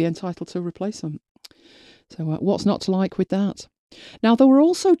you may be entitled to a replacement. So what's not to like with that? Now, there were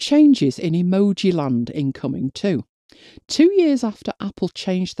also changes in emoji land incoming too. 2 years after Apple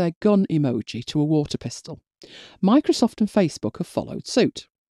changed their gun emoji to a water pistol, Microsoft and Facebook have followed suit.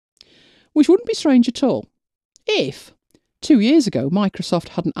 Which wouldn't be strange at all if 2 years ago Microsoft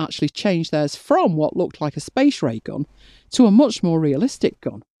hadn't actually changed theirs from what looked like a space ray gun to a much more realistic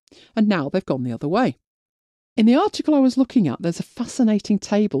gun, and now they've gone the other way. In the article I was looking at, there's a fascinating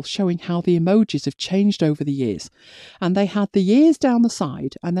table showing how the emojis have changed over the years. And they had the years down the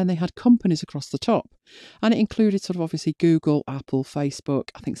side, and then they had companies across the top. And it included sort of obviously Google, Apple, Facebook,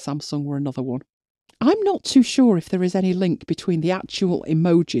 I think Samsung were another one. I'm not too sure if there is any link between the actual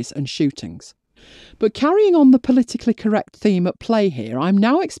emojis and shootings. But carrying on the politically correct theme at play here, I'm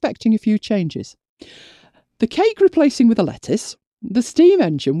now expecting a few changes. The cake replacing with a lettuce, the steam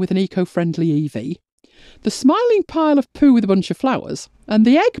engine with an eco-friendly EV, the smiling pile of poo with a bunch of flowers, and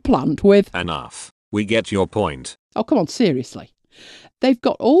the eggplant with... Enough. We get your point. Oh, come on, seriously. They've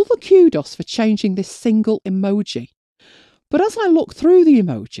got all the kudos for changing this single emoji. But as I look through the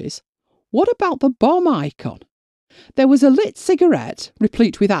emojis, what about the bomb icon? There was a lit cigarette,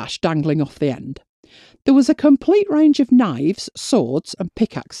 replete with ash dangling off the end. There was a complete range of knives, swords and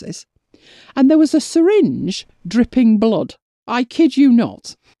pickaxes. And there was a syringe dripping blood. I kid you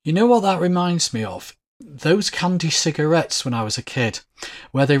not. You know what that reminds me of? Those candy cigarettes when I was a kid,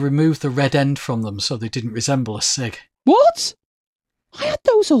 where they removed the red end from them so they didn't resemble a cig. What? I had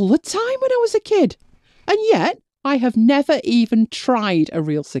those all the time when I was a kid. And yet, I have never even tried a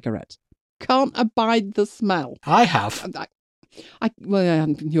real cigarette. Can't abide the smell. I have.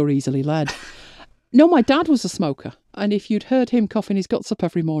 Well, you're easily led. No, my dad was a smoker. And if you'd heard him coughing his guts up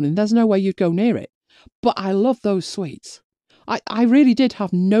every morning, there's no way you'd go near it. But I love those sweets. I really did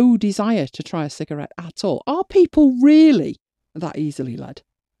have no desire to try a cigarette at all. Are people really that easily led?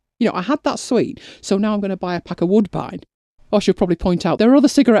 You know, I had that sweet, so now I'm going to buy a pack of Woodbine. I should probably point out there are other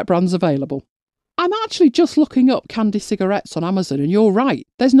cigarette brands available. I'm actually just looking up candy cigarettes on Amazon, and you're right,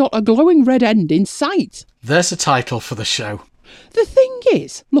 there's not a glowing red end in sight. There's a title for the show. The thing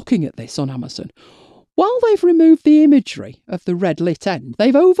is, looking at this on Amazon, while they've removed the imagery of the red lit end,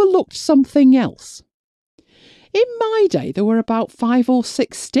 they've overlooked something else. In my day, there were about 5 or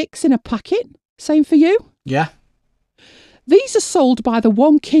 6 sticks in a packet. Same for you? Yeah. These are sold by the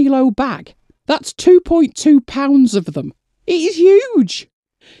 1 kilo bag. That's 2.2 pounds of them. It is huge.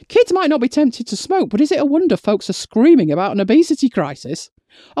 Kids might not be tempted to smoke, but is it a wonder folks are screaming about an obesity crisis?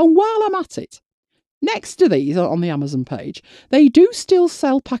 And while I'm at it, next to these on the Amazon page, they do still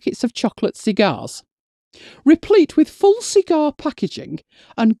sell packets of chocolate cigars, replete with full cigar packaging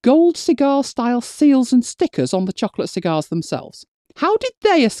and gold cigar-style seals and stickers on the chocolate cigars themselves. How did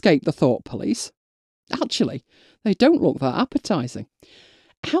they escape the thought police? Actually, they don't look that appetising.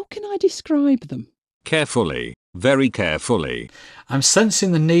 How can I describe them? Carefully, very carefully. I'm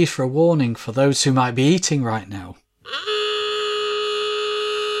sensing the need for a warning for those who might be eating right now.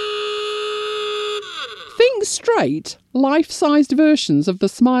 Think straight, life-sized versions of the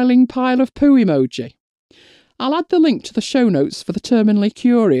smiling pile of poo emoji. I'll add the link to the show notes for the terminally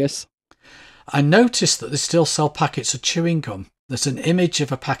curious. I noticed that they still sell packets of chewing gum. There's an image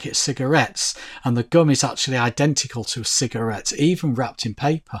of a packet of cigarettes, and the gum is actually identical to a cigarette, even wrapped in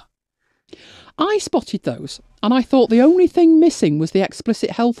paper. I spotted those, and I thought the only thing missing was the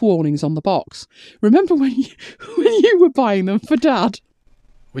explicit health warnings on the box. Remember when you were buying them for Dad?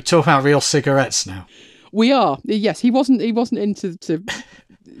 We're talking about real cigarettes now. We are. Yes, he wasn't into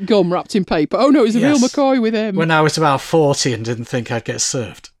gum wrapped in paper. Oh no, it was a real Yes. McCoy with him. When I was about 40 and didn't think I'd get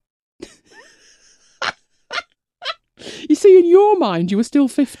served. You see, in your mind, you were still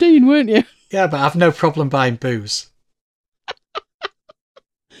 15, weren't you? Yeah, but I've no problem buying booze.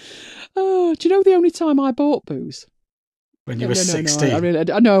 Oh, do you know the only time I bought booze? When you were 16.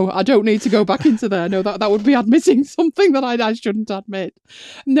 No, I don't need to go back into there. No, that would be admitting something that I shouldn't admit.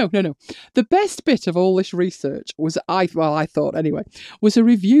 No. The best bit of all this research was, I thought anyway, was a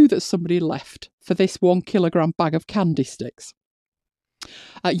review that somebody left for this 1 kilogram bag of candy sticks.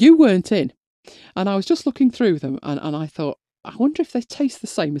 You weren't in, and I was just looking through them, and I thought, I wonder if they taste the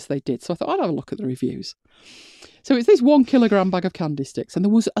same as they did. So I thought I'd have a look at the reviews. So it's this 1 kilogram bag of candy sticks, and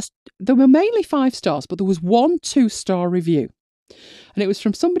there were mainly 5 stars, but there was one 2-star review, and it was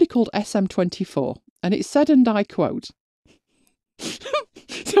from somebody called SM24, and it said, and I quote,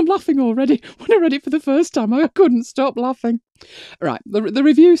 I'm laughing already. When I read it for the first time, I couldn't stop laughing. Right, the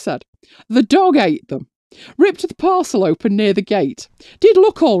review said, the dog ate them. Ripped the parcel open near the gate. Did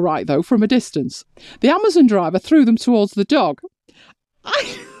look all right, though, from a distance. The Amazon driver threw them towards the dog.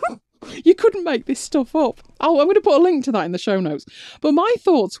 You couldn't make this stuff up. I'm going to put a link to that in the show notes. But my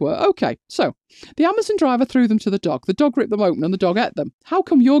thoughts were, OK, so the Amazon driver threw them to the dog ripped them open and the dog ate them. How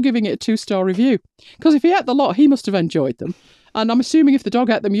come you're giving it a 2-star review? Because if he ate the lot, he must have enjoyed them. And I'm assuming if the dog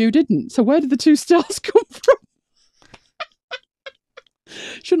ate them, you didn't. So where did the 2 stars come from?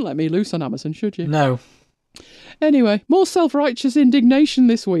 Shouldn't let me loose on Amazon, should you? No. Anyway, more self-righteous indignation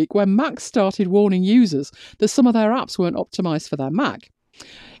this week when Mac started warning users that some of their apps weren't optimised for their Mac.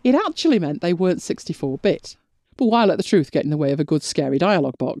 It actually meant they weren't 64-bit. But why let the truth get in the way of a good scary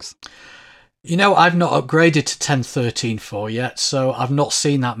dialogue box? You know, I've not upgraded to 10.13.4 yet, so I've not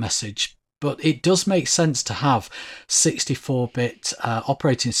seen that message. But it does make sense to have 64-bit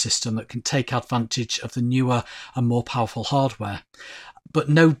operating system that can take advantage of the newer and more powerful hardware. But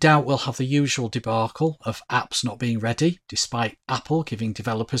no doubt we'll have the usual debacle of apps not being ready, despite Apple giving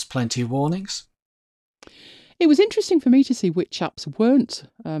developers plenty of warnings. It was interesting for me to see which apps weren't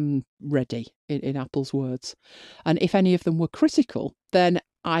ready, in Apple's words. And if any of them were critical, then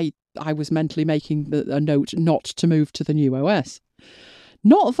I was mentally making a note not to move to the new OS.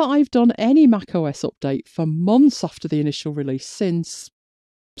 Not that I've done any macOS update for months after the initial release, since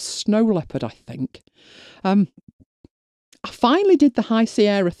Snow Leopard, I think. I finally did the High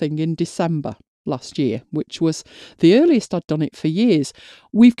Sierra thing in December last year, which was the earliest I'd done it for years.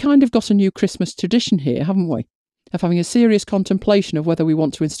 We've kind of got a new Christmas tradition here, haven't we? Of having a serious contemplation of whether we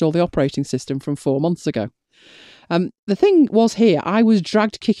want to install the operating system from 4 months ago. The thing was here, I was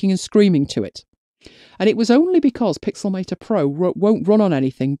dragged kicking and screaming to it. And it was only because Pixelmator Pro won't run on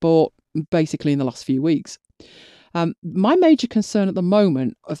anything bought basically in the last few weeks. My major concern at the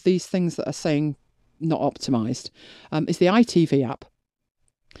moment of these things that are saying not optimised is the iTV app.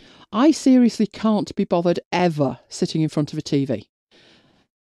 I seriously can't be bothered ever sitting in front of a TV.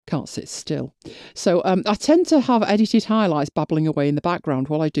 Can't sit still. So I tend to have edited highlights babbling away in the background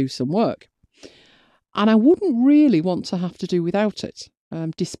while I do some work. And I wouldn't really want to have to do without it,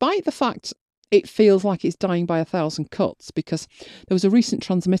 despite the fact it feels like it's dying by 1,000 cuts, because there was a recent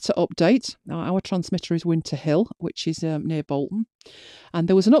transmitter update. Our transmitter is Winter Hill, which is near Bolton. And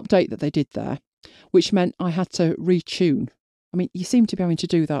there was an update that they did there, which meant I had to retune. I mean, you seem to be having to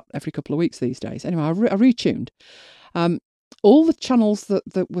do that every couple of weeks these days. Anyway, I retuned. all the channels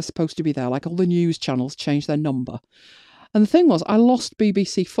that were supposed to be there, like all the news channels, changed their number. And the thing was, I lost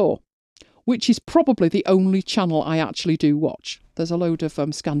BBC4, which is probably the only channel I actually do watch. There's a load of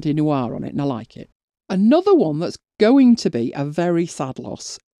Scandi Noir on it, and I like it. Another one that's going to be a very sad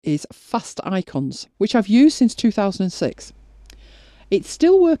loss is Fast Icons, which I've used since 2006. It's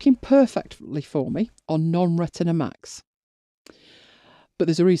still working perfectly for me on non-Retina Macs. But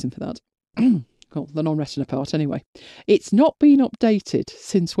there's a reason for that. Well, the non-Retina part anyway. It's not been updated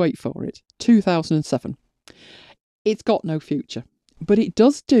since, wait for it, 2007. It's got no future, but it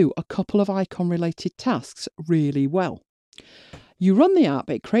does do a couple of icon-related tasks really well. You run the app,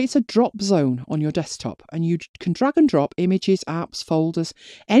 it creates a drop zone on your desktop, and you can drag and drop images, apps, folders,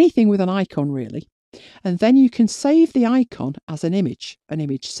 anything with an icon really. And then you can save the icon as an image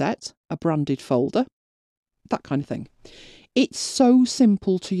set, a branded folder, that kind of thing. It's so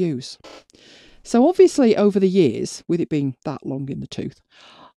simple to use. So obviously over the years, with it being that long in the tooth,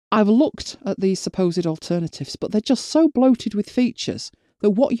 I've looked at these supposed alternatives, but they're just so bloated with features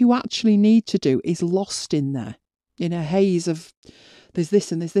that what you actually need to do is lost in there, in a haze of there's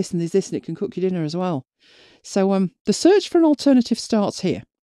this and there's this and there's this, and it can cook your dinner as well. So the search for an alternative starts here.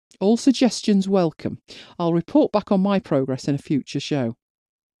 All suggestions welcome. I'll report back on my progress in a future show.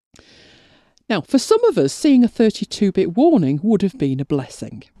 Now, for some of us, seeing a 32-bit warning would have been a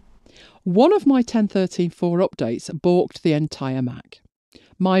blessing. One of my 10.13.4 updates balked the entire Mac.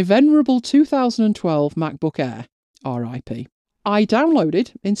 My venerable 2012 MacBook Air, RIP. I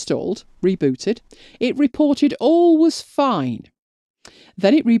downloaded, installed, rebooted. It reported all was fine.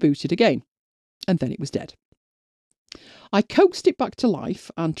 Then it rebooted again, and then it was dead. I coaxed it back to life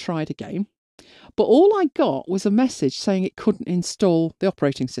and tried again, but all I got was a message saying it couldn't install the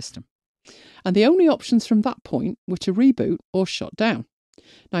operating system. And the only options from that point were to reboot or shut down.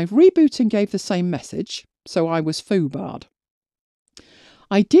 Now, rebooting gave the same message, so I was foobarred.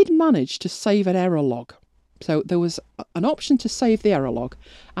 I did manage to save an error log. So there was an option to save the error log,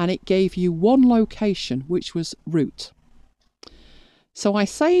 and it gave you one location, which was root. So I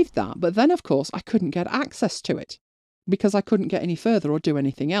saved that, but then, of course, I couldn't get access to it because I couldn't get any further or do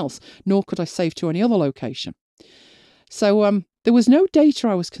anything else, nor could I save to any other location. So there was no data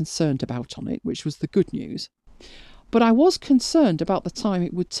I was concerned about on it, which was the good news. But I was concerned about the time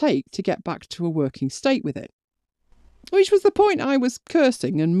it would take to get back to a working state with it, which was the point I was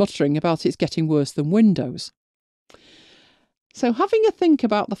cursing and muttering about it's getting worse than Windows. So having a think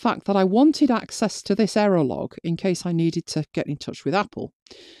about the fact that I wanted access to this error log in case I needed to get in touch with Apple,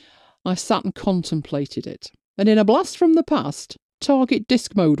 I sat and contemplated it. And in a blast from the past, Target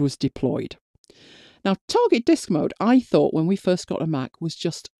Disk Mode was deployed. Now, Target Disk Mode, I thought when we first got a Mac, was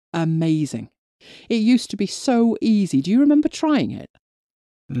just amazing. It used to be so easy. Do you remember trying it?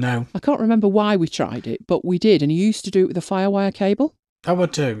 No. I can't remember why we tried it, but we did, and you used to do it with a FireWire cable. Oh, I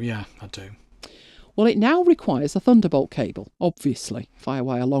do, yeah, I do. Well, it now requires a Thunderbolt cable, obviously,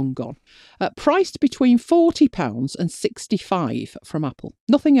 FireWire long gone, priced between £40 and $65 from Apple.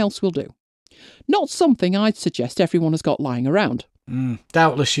 Nothing else will do. Not something I'd suggest everyone has got lying around.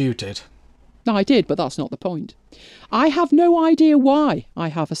 Doubtless you did. I did, but that's not the point. I have no idea why I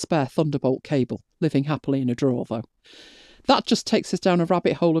have a spare Thunderbolt cable living happily in a drawer, though. That just takes us down a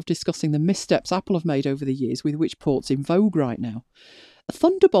rabbit hole of discussing the missteps Apple have made over the years with which port's in vogue right now. A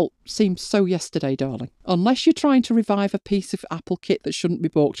Thunderbolt seems so yesterday, darling, unless you're trying to revive a piece of Apple kit that shouldn't be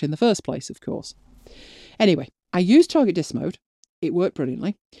balked in the first place, of course. Anyway, I used Target Disk Mode. It worked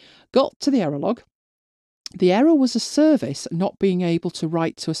brilliantly. Got to the error log. The error was a service not being able to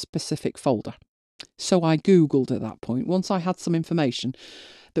write to a specific folder. So I Googled at that point. Once I had some information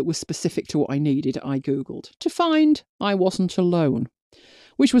that was specific to what I needed, I Googled to find I wasn't alone,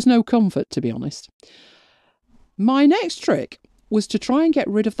 which was no comfort, to be honest. My next trick was to try and get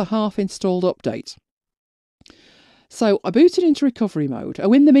rid of the half-installed update. So I booted into recovery mode.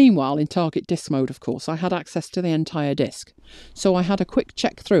 Oh, in the meanwhile, in Target Disk Mode, of course, I had access to the entire disk. So I had a quick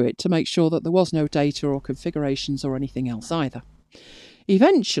check through it to make sure that there was no data or configurations or anything else either.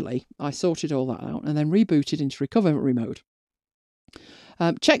 Eventually, I sorted all that out and then rebooted into recovery mode.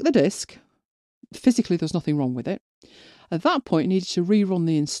 Checked the disk. Physically, there's nothing wrong with it. At that point, I needed to rerun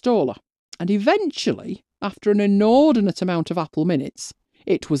the installer. And eventually, after an inordinate amount of Apple minutes,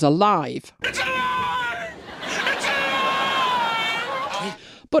 it was alive.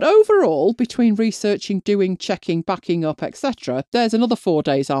 But overall, between researching, doing, checking, backing up, etc., there's another 4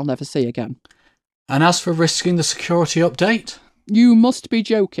 days I'll never see again. And as for risking the security update? You must be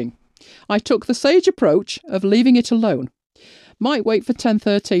joking. I took the sage approach of leaving it alone. Might wait for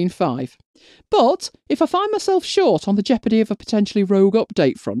 10.13.5. But if I find myself short on the jeopardy of a potentially rogue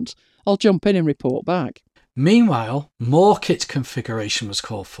update front, I'll jump in and report back. Meanwhile, more kit configuration was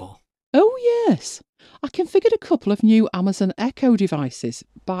called for. Oh yes, I configured a couple of new Amazon Echo devices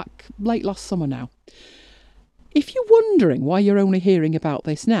back late last summer now. If you're wondering why you're only hearing about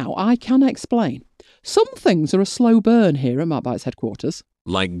this now, I can explain. Some things are a slow burn here at MacBytes headquarters.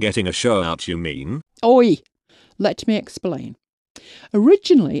 Like getting a show out, you mean? Oi! Let me explain.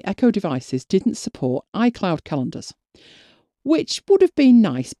 Originally, Echo devices didn't support iCloud calendars, which would have been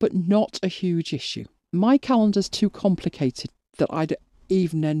nice, but not a huge issue. My calendar's too complicated that I'd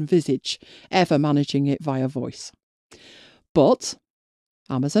even envisage ever managing it via voice. But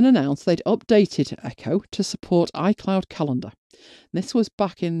Amazon announced they'd updated Echo to support iCloud Calendar. This was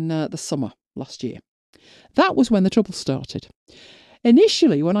back in the summer last year. That was when the trouble started.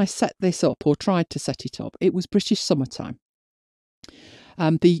 Initially, when I set this up, or tried to set it up, it was British summertime.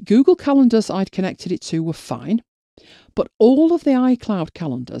 The Google calendars I'd connected it to were fine, but all of the iCloud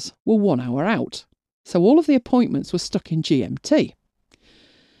calendars were 1 hour out. So all of the appointments were stuck in GMT.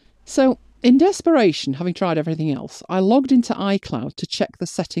 So, in desperation, having tried everything else, I logged into iCloud to check the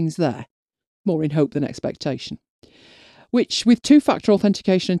settings there, more in hope than expectation, which, with two-factor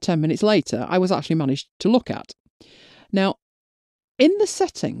authentication and 10 minutes later, I was actually managed to look at. Now, in the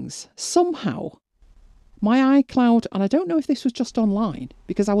settings, somehow, my iCloud, and I don't know if this was just online,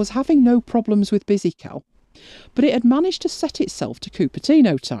 because I was having no problems with BusyCal, but it had managed to set itself to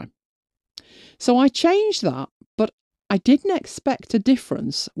Cupertino time. So I changed that, but I didn't expect a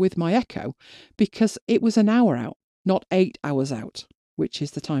difference with my Echo because it was 1 hour out, not 8 hours out, which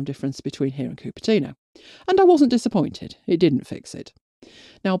is the time difference between here and Cupertino. And I wasn't disappointed. It didn't fix it.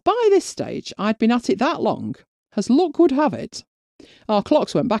 Now, by this stage, I'd been at it that long. As luck would have it, our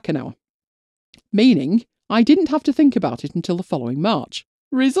clocks went back 1 hour, meaning I didn't have to think about it until the following March.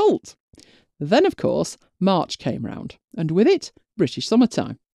 Result! Then, of course, March came round, and with it, British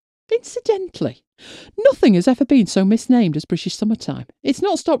summertime. Incidentally, nothing has ever been so misnamed as British summertime. It's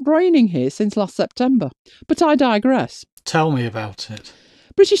not stopped raining here since last September, but I digress. Tell me about it.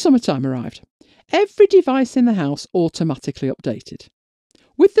 British summertime arrived. Every device in the house automatically updated.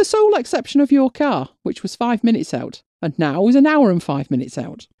 With the sole exception of your car, which was 5 minutes out, and now is 1 hour and 5 minutes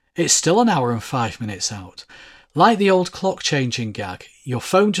out. It's still 1 hour and 5 minutes out. Like the old clock changing gag, your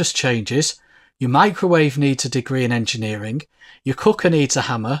phone just changes, your microwave needs a degree in engineering, your cooker needs a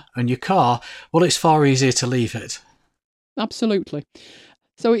hammer, and your car, well, it's far easier to leave it. Absolutely.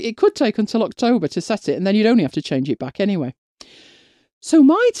 So it could take until October to set it, and then you'd only have to change it back anyway. So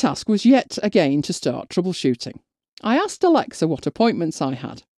my task was yet again to start troubleshooting. I asked Alexa what appointments I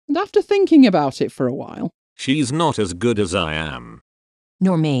had, and after thinking about it for a while... She's not as good as I am.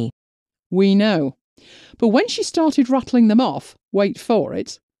 Nor me. We know. But when she started rattling them off, wait for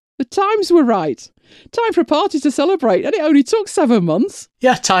it, the times were right. Time for a party to celebrate, and it only took 7 months.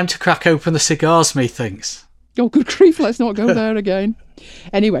 Yeah, time to crack open the cigars, methinks. Oh, good grief, let's not go there again.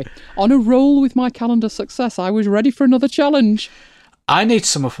 Anyway, on a roll with my calendar success, I was ready for another challenge. I need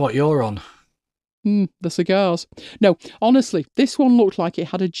some of what you're on. The cigars. No, honestly, this one looked like it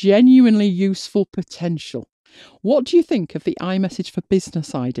had a genuinely useful potential. What do you think of the iMessage for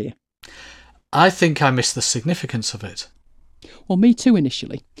Business idea? I think I missed the significance of it. Well, me too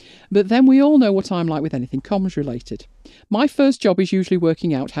initially. But then we all know what I'm like with anything comms related. My first job is usually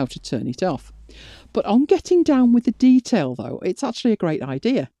working out how to turn it off. But on getting down with the detail, though, it's actually a great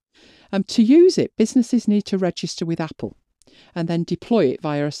idea. To use it, businesses need to register with Apple and then deploy it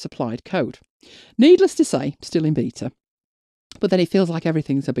via a supplied code. Needless to say, still in beta. But then it feels like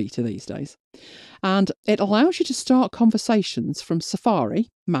everything's a beta these days. And it allows you to start conversations from Safari,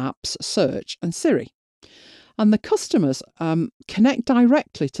 Maps, Search and Siri. And the customers connect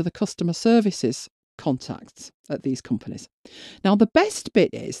directly to the customer services contacts at these companies. Now, the best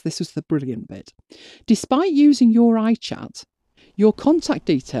bit is, this was the brilliant bit, despite using your iChat, your contact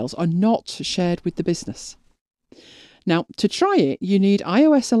details are not shared with the business. Now, to try it, you need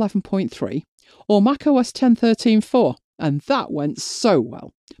iOS 11.3 or macOS 10.13.4, and that went so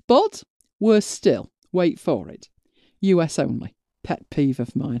well. But, worse still, wait for it, US only. Pet peeve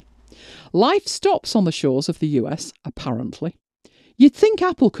of mine. Life stops on the shores of the US, apparently. You'd think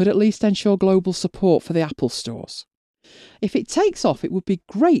Apple could at least ensure global support for the Apple stores. If it takes off, it would be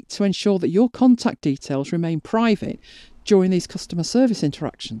great to ensure that your contact details remain private during these customer service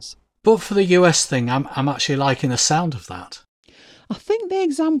interactions. But for the US thing, I'm actually liking the sound of that. I think the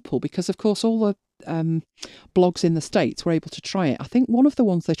example, because of course all the blogs in the States were able to try it, I think one of the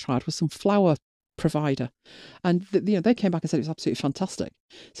ones they tried was some flour provider, and they came back and said it was absolutely fantastic.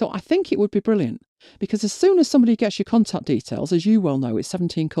 So I think it would be brilliant, because as soon as somebody gets your contact details, as you well know, it's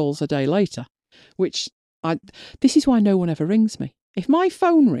 17 calls a day later, this is why no one ever rings me. If my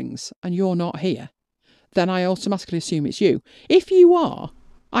phone rings and you're not here, then I automatically assume it's you. If you are,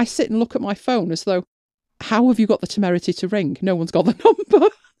 I sit and look at my phone as though, how have you got the temerity to ring? No one's got the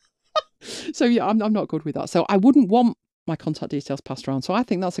number. So yeah, I'm not good with that. So I wouldn't want my contact details passed around. So I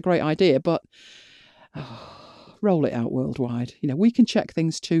think that's a great idea, but roll it out worldwide. We can check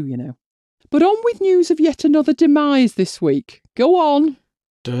things too, But on with news of yet another demise this week. Go on.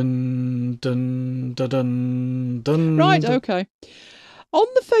 Dun, dun, dun, dun, dun. Right, okay. On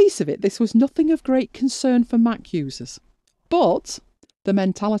the face of it, this was nothing of great concern for Mac users. But the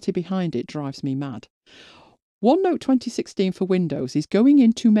mentality behind it drives me mad. OneNote 2016 for Windows is going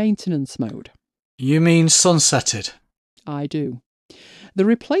into maintenance mode. You mean sunsetted? I do. The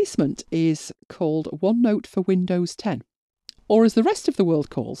replacement is called OneNote for Windows 10, or as the rest of the world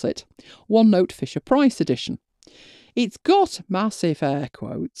calls it, OneNote Fisher-Price Edition. It's got, massive air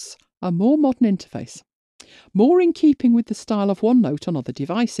quotes, a more modern interface, more in keeping with the style of OneNote on other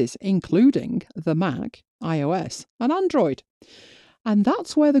devices, including the Mac, iOS and Android. And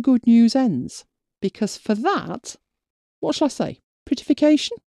that's where the good news ends. Because for that, what shall I say,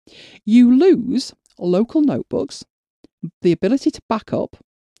 prettification? You lose local notebooks, the ability to back up,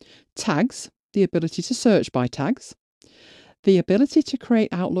 tags, the ability to search by tags, the ability to create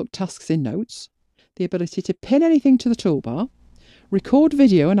Outlook tasks in Notes, the ability to pin anything to the toolbar, record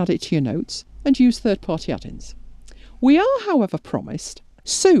video and add it to your notes, and use third-party add-ins. We are, however, promised,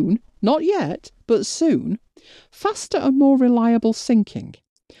 soon, not yet, but soon, faster and more reliable syncing,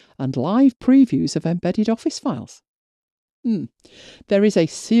 and live previews of embedded Office files. There is a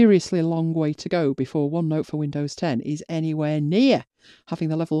seriously long way to go before OneNote for Windows 10 is anywhere near having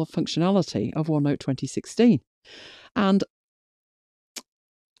the level of functionality of OneNote 2016. And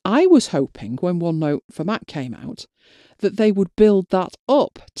I was hoping when OneNote for Mac came out that they would build that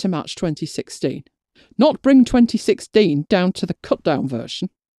up to match 2016, not bring 2016 down to the cut-down version.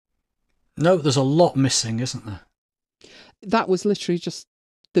 No, there's a lot missing, isn't there? That was literally just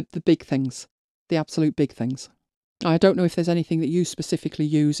the big things, the absolute big things. I don't know if there's anything that you specifically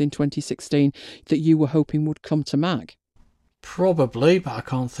use in 2016 that you were hoping would come to Mac. Probably, but I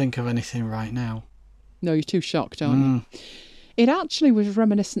can't think of anything right now. No, you're too shocked, aren't you? It actually was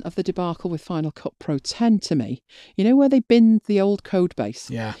reminiscent of the debacle with Final Cut Pro 10 to me. Where they binned the old code base?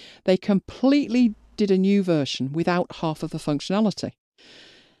 Yeah. They completely did a new version without half of the functionality.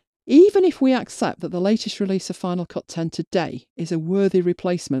 Even if we accept that the latest release of Final Cut 10 today is a worthy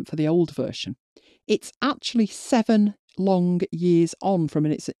replacement for the old version, it's actually 7 long years on from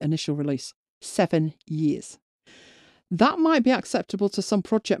its initial release. 7 years. That might be acceptable to some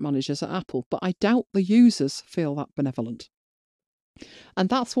project managers at Apple, but I doubt the users feel that benevolent. And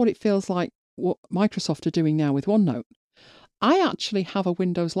that's what it feels like what Microsoft are doing now with OneNote. I actually have a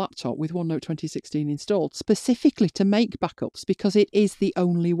Windows laptop with OneNote 2016 installed specifically to make backups because it is the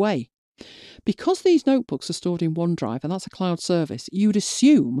only way. Because these notebooks are stored in OneDrive and that's a cloud service, you'd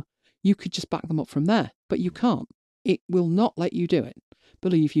assume you could just back them up from there, but you can't. It will not let you do it.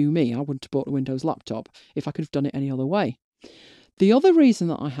 Believe you me, I wouldn't have bought a Windows laptop if I could have done it any other way. The other reason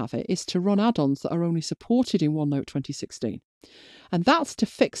that I have it is to run add-ons that are only supported in OneNote 2016. And that's to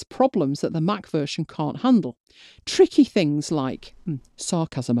fix problems that the Mac version can't handle. Tricky things like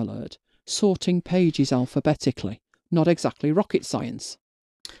sarcasm alert, sorting pages alphabetically. Not exactly rocket science.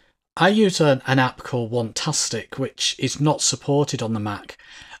 I use an app called Onetastic, which is not supported on the Mac.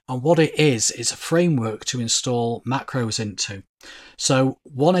 And what it is a framework to install macros into. So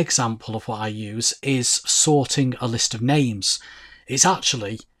one example of what I use is sorting a list of names. It's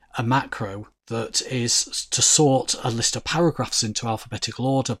actually a macro that is to sort a list of paragraphs into alphabetical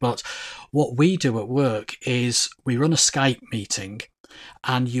order. But what we do at work is we run a Skype meeting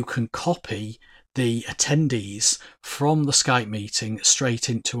and you can copy the attendees from the Skype meeting straight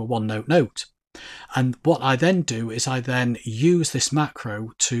into a OneNote note. And what I then do is I then use this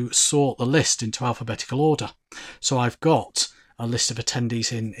macro to sort the list into alphabetical order. So I've got a list of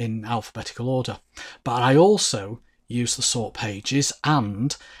attendees in alphabetical order. But I also use the sort pages,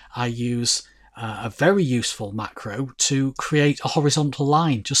 and I use a very useful macro to create a horizontal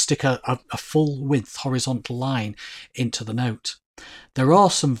line. Just stick a full width horizontal line into the note. There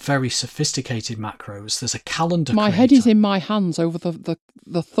are some very sophisticated macros. There's a calendar My creator. head is in my hands over the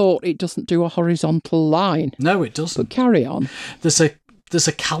thought it doesn't do a horizontal line. No, it doesn't. But carry on. There's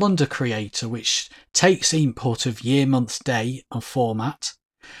a calendar creator which takes input of year, month, day and format.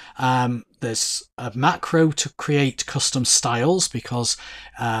 There's a macro to create custom styles because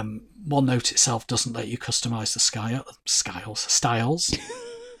OneNote itself doesn't let you customize the styles.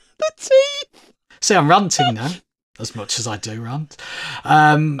 The teeth! See, I'm ranting now, as much as I do rant.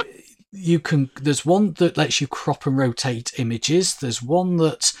 There's one that lets you crop and rotate images. There's one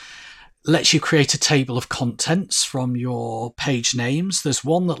that lets you create a table of contents from your page names. There's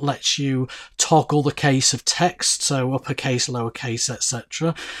one that lets you toggle the case of text, so uppercase, lowercase,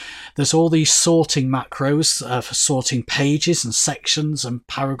 etc. There's all these sorting macros for sorting pages and sections and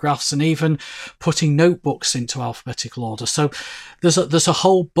paragraphs, and even putting notebooks into alphabetical order. So there's a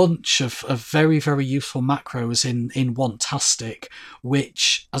whole bunch of very, very useful macros in Onetastic,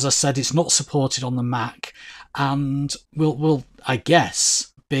 which, as I said, it's not supported on the Mac, and will I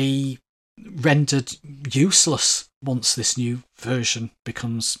guess, be rendered useless once this new version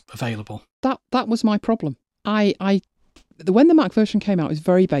becomes available. That was my problem. When the Mac version came out, it was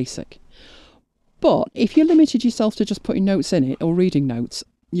very basic. But if you limited yourself to just putting notes in it or reading notes,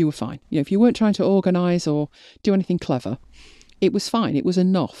 you were fine. If you weren't trying to organise or do anything clever, it was fine. It was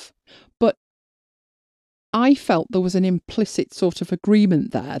enough. But I felt there was an implicit sort of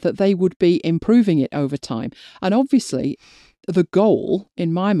agreement there that they would be improving it over time. And obviously, the goal,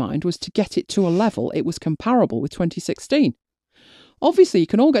 in my mind, was to get it to a level it was comparable with 2016. Obviously, you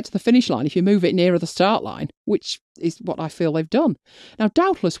can all get to the finish line if you move it nearer the start line, which is what I feel they've done. Now,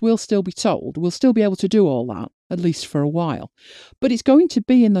 doubtless we'll still be told, we'll still be able to do all that, at least for a while. But it's going to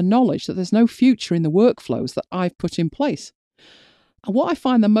be in the knowledge that there's no future in the workflows that I've put in place. And what I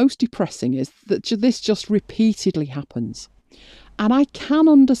find the most depressing is that this just repeatedly happens. And I can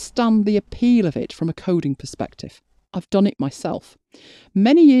understand the appeal of it from a coding perspective. I've done it myself.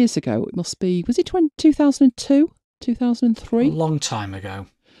 Many years ago, it must be, was it 2002? 2003? A long time ago.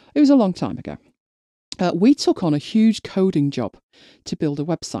 It was a long time ago. We took on a huge coding job to build a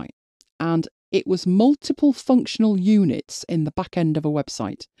website, and it was multiple functional units in the back end of a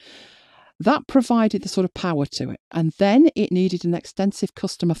website. That provided the sort of power to it, and then it needed an extensive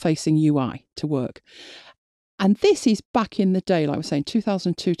customer-facing UI to work. And this is back in the day, like I was saying,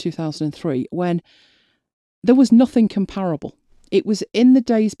 2002, 2003, when there was nothing comparable. It was in the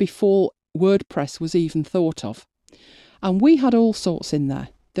days before WordPress was even thought of. And we had all sorts in there.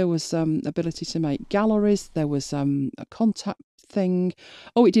 There was ability to make galleries. There was a contact thing.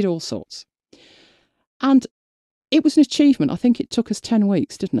 Oh, it did all sorts. And it was an achievement. I think it took us 10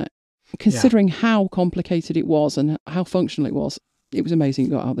 weeks, didn't it? Considering how complicated it was and how functional it was amazing it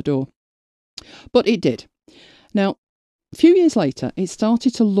got out the door. But it did. Now, a few years later, it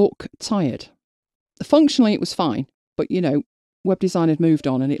started to look tired. Functionally, it was fine. But, web design had moved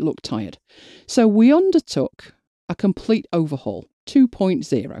on and it looked tired. So we undertook a complete overhaul,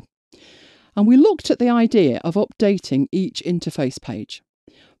 2.0. And we looked at the idea of updating each interface page,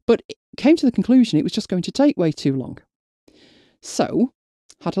 but it came to the conclusion it was just going to take way too long. So,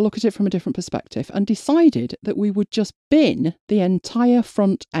 had a look at it from a different perspective and decided that we would just bin the entire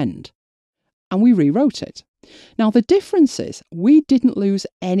front end. And we rewrote it. Now, the difference is we didn't lose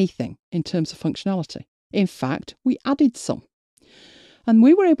anything in terms of functionality. In fact, we added some. And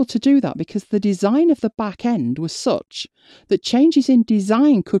we were able to do that because the design of the back end was such that changes in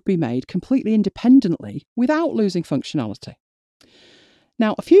design could be made completely independently without losing functionality.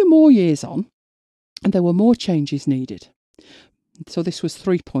 Now, a few more years on, and there were more changes needed. So this was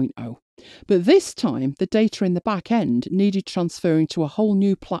 3.0. But this time, the data in the back end needed transferring to a whole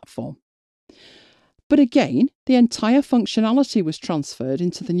new platform. But again, the entire functionality was transferred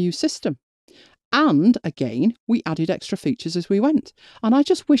into the new system. And again, we added extra features as we went. And I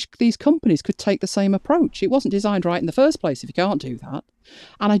just wish these companies could take the same approach. It wasn't designed right in the first place if you can't do that.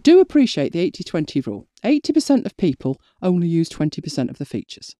 And I do appreciate the 80-20 rule. 80% of people only use 20% of the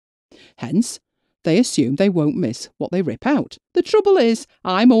features. Hence, they assume they won't miss what they rip out. The trouble is,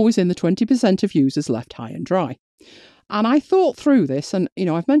 I'm always in the 20% of users left high and dry. And I thought through this, and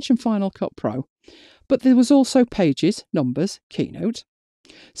I've mentioned Final Cut Pro, but there was also Pages, Numbers, Keynote.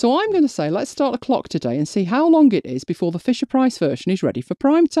 So I'm going to say let's start a clock today and see how long it is before the Fisher-Price version is ready for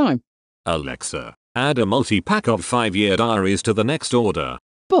prime time. Alexa, add a multi-pack of 5-year diaries to the next order.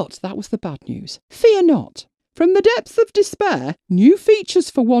 But that was the bad news. Fear not. From the depths of despair, new features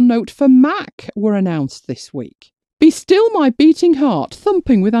for OneNote for Mac were announced this week. Be still my beating heart,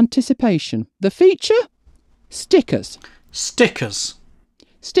 thumping with anticipation. The feature? Stickers. Stickers.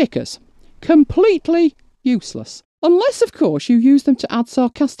 Stickers. Completely useless. Unless, of course, you use them to add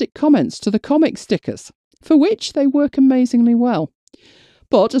sarcastic comments to the comic stickers, for which they work amazingly well.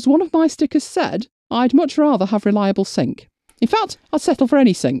 But, as one of my stickers said, I'd much rather have reliable sync. In fact, I'd settle for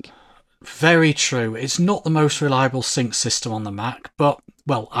any sync. Very true. It's not the most reliable sync system on the Mac, but,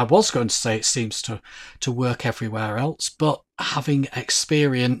 well, I was going to say it seems to work everywhere else, but having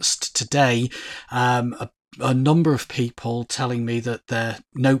experienced today a number of people telling me that their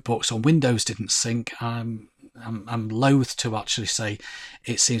notebooks on Windows didn't sync, I'm loath to actually say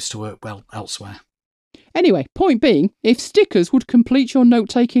it seems to work well elsewhere. Anyway, point being, if stickers would complete your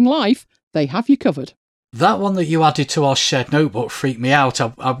note-taking life, They have you covered. That one that you added to our shared notebook freaked me out.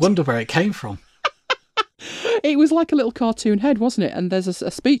 I wonder where it came from. It was like a little cartoon head, wasn't it? And there's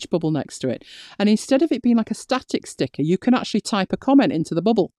a speech bubble next to it. And instead of it being like a static sticker, you can actually type a comment into the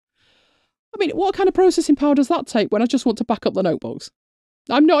bubble. I mean, what kind of processing power does that take when I just want to back up the notebooks?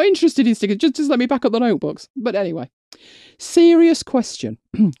 I'm not interested in stickers, just let me back up the notebooks. But anyway, serious question.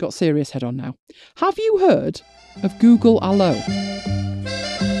 Got serious head on now. Have you heard of Google Allo?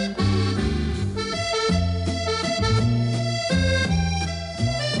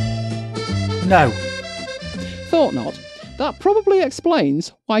 No. Thought not. That probably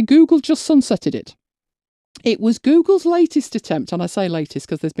explains why Google just sunsetted it. It was Google's latest attempt, and I say latest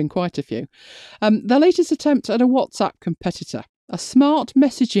because there's been quite a few, their latest attempt at a WhatsApp competitor, a smart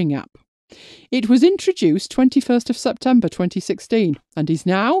messaging app. It was introduced 21st of September 2016 and is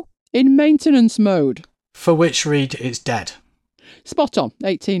now in maintenance mode. For which read it's dead. Spot on,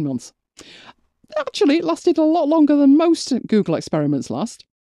 18 months. Actually, it lasted a lot longer than most Google experiments last.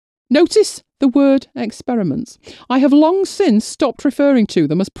 Notice the word experiments. I have long since stopped referring to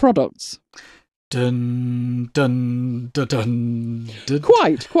them as products. Dun, dun, dun, dun, dun.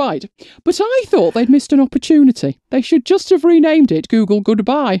 Quite. But I thought they'd missed an opportunity. They should just have renamed it Google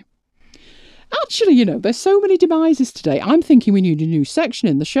Goodbye. Actually, you know, there's so many demises today. I'm thinking we need a new section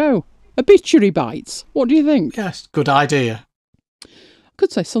in the show. Obituary bites. What do you think? Yes, good idea. I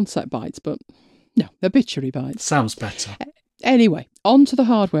could say sunset bites, but no, obituary bites. Sounds better. Anyway, on to the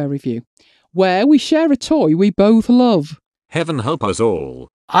hardware review, where we share a toy we both love. Heaven help us all.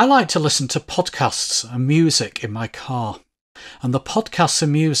 I like to listen to podcasts and music in my car, and the podcasts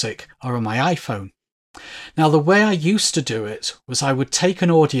and music are on my iPhone. Now, the way I used to do it was I would take an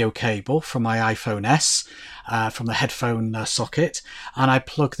audio cable from my iPhone S, from the headphone socket, and I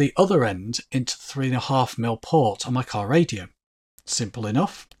plug the other end into the 3.5mm port on my car radio. Simple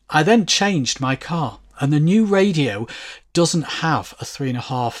enough. I then changed my car, and the new radio doesn't have a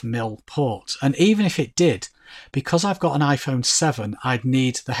 3.5mm port, and even if it did, because I've got an iPhone 7, I'd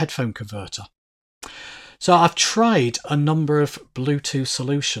need the headphone converter. So I've tried a number of Bluetooth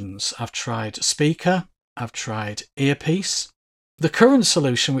solutions. I've tried speaker, I've tried earpiece. The current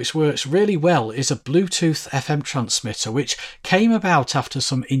solution, which works really well, is a Bluetooth FM transmitter, which came about after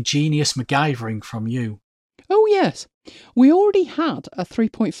some ingenious MacGyvering from you. Oh yes, we already had a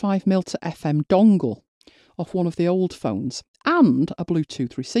 3.5mm to FM dongle off one of the old phones and a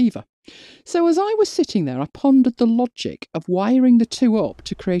Bluetooth receiver. So as I was sitting there, I pondered the logic of wiring the two up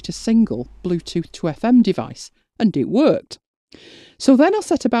to create a single Bluetooth to FM device, and it worked. So then I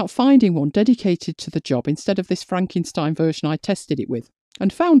set about finding one dedicated to the job instead of this Frankenstein version I tested it with,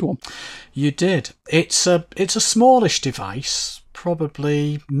 and found one. You did. It's a smallish device,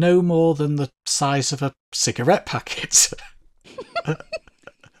 probably no more than the size of a cigarette packet.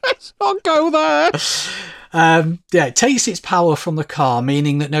 Let's not go there. It takes its power from the car,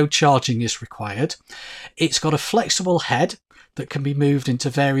 meaning that no charging is required. It's got a flexible head that can be moved into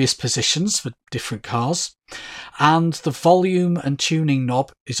various positions for different cars. And the volume and tuning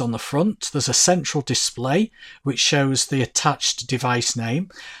knob is on the front. There's a central display which shows the attached device name,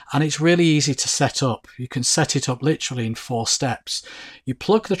 and it's really easy to set up. You can set it up literally in 4 steps. You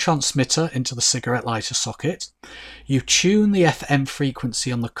plug the transmitter into the cigarette lighter socket. You tune the FM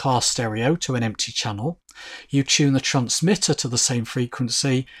frequency on the car stereo to an empty channel. You tune the transmitter to the same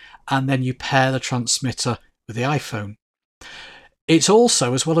frequency, and then you pair the transmitter with the iPhone. It's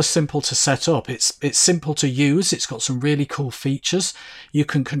also, as well as simple to set up, it's simple to use. It's got some really cool features. You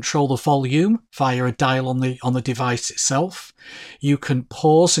can control the volume via a dial on the device itself. You can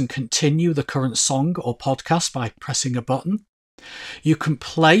pause and continue the current song or podcast by pressing a button. You can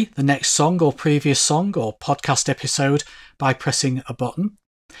play the next song or previous song or podcast episode by pressing a button.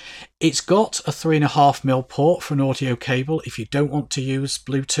 It's got a 3.5mm port for an audio cable if you don't want to use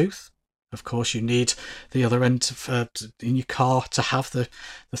Bluetooth. Of course, you need the other end in your car to have the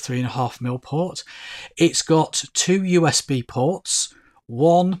 3.5mm port. It's got 2 USB ports.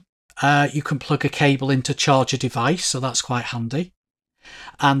 One, you can plug a cable in to charge a device, so that's quite handy.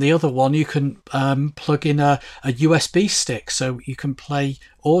 And the other one, you can plug in a USB stick, so you can play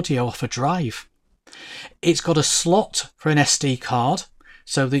audio off a drive. It's got a slot for an SD card,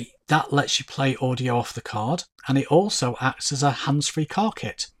 so that lets you play audio off the card, and it also acts as a hands-free car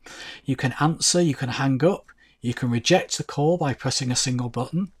kit. You can answer, you can hang up, you can reject the call by pressing a single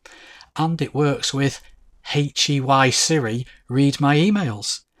button, and it works with HEY Siri, read my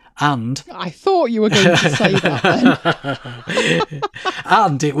emails. And I thought you were going to say that then.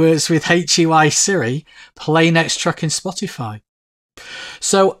 And it works with HEY Siri, play next track in Spotify.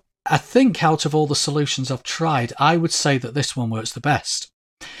 So I think out of all the solutions I've tried, I would say that this one works the best.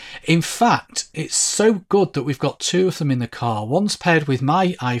 In fact, it's so good that we've got two of them in the car. One's paired with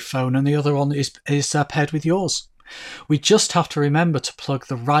my iPhone and the other one is paired with yours. We just have to remember to plug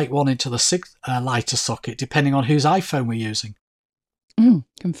the right one into the lighter socket, depending on whose iPhone we're using.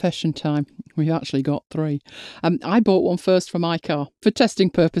 Confession time. We've actually got 3. I bought one first for my car, for testing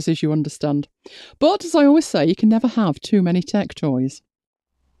purposes, you understand. But as I always say, you can never have too many tech toys.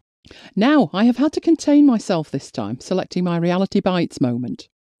 Now, I have had to contain myself this time, selecting my Reality Bites moment.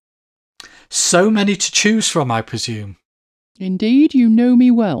 So many to choose from, I presume. Indeed, you know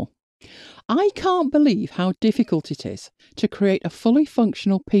me well. I can't believe how difficult it is to create a fully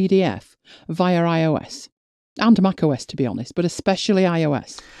functional PDF via iOS. And macOS, to be honest, but especially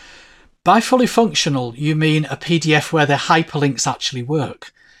iOS. By fully functional, you mean a PDF where the hyperlinks actually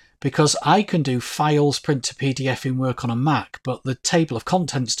work? Because I can do files print to PDF in Work on a Mac, but the table of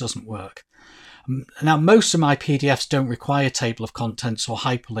contents doesn't work. Now, most of my PDFs don't require table of contents or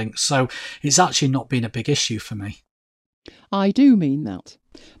hyperlinks, so it's actually not been a big issue for me. I do mean that.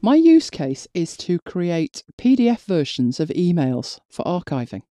 My use case is to create PDF versions of emails for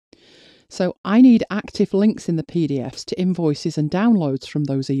archiving. So I need active links in the PDFs to invoices and downloads from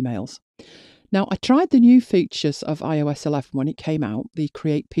those emails. Now, I tried the new features of iOS 11 when it came out, the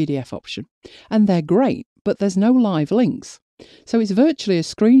Create PDF option, and they're great, but there's no live links. So it's virtually a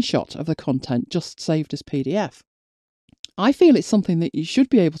screenshot of the content just saved as PDF. I feel it's something that you should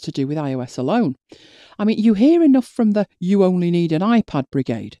be able to do with iOS alone. I mean, you hear enough from the "you only need an iPad"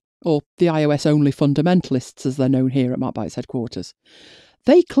 brigade, or the iOS-only fundamentalists as they're known here at MacBites headquarters.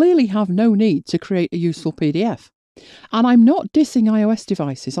 They clearly have no need to create a useful PDF. And I'm not dissing iOS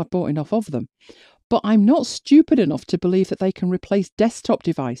devices, I've bought enough of them. But I'm not stupid enough to believe that they can replace desktop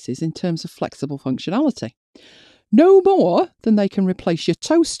devices in terms of flexible functionality. No more than they can replace your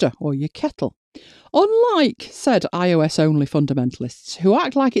toaster or your kettle. Unlike said iOS-only fundamentalists who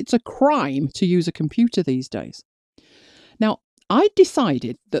act like it's a crime to use a computer these days. Now, I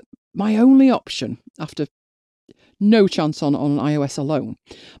decided that my only option, after no chance on iOS alone,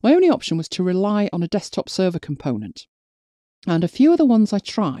 my only option was to rely on a desktop server component. And a few of the ones I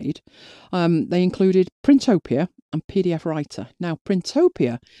tried, they included Printopia and PDF Writer. Now,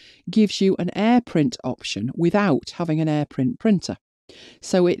 Printopia gives you an AirPrint option without having an AirPrint printer.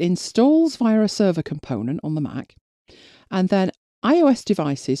 So it installs via a server component on the Mac, and then iOS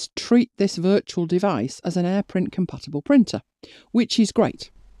devices treat this virtual device as an AirPrint compatible printer, which is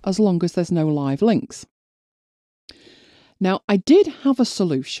great, as long as there's no live links. Now, I did have a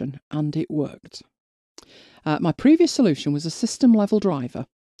solution, and it worked. My previous solution was a system-level driver,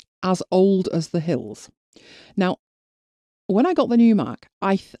 as old as the hills. Now, when I got the new Mac,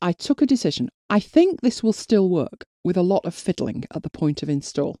 I took a decision. I think this will still work with a lot of fiddling at the point of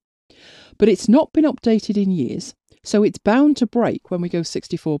install. But it's not been updated in years, so it's bound to break when we go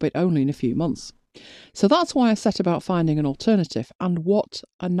 64-bit only in a few months. So that's why I set about finding an alternative, and what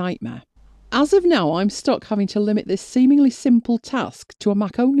a nightmare. As of now, I'm stuck having to limit this seemingly simple task to a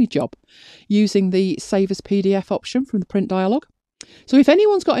Mac-only job, using the Save as PDF option from the print dialog. So if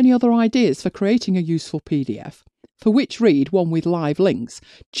anyone's got any other ideas for creating a useful PDF, for which read one with live links,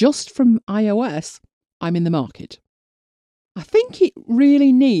 just from iOS, I'm in the market. I think it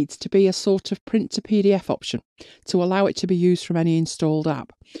really needs to be a sort of print to PDF option to allow it to be used from any installed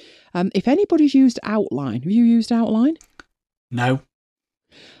app. If anybody's used Outline, have you used Outline? No.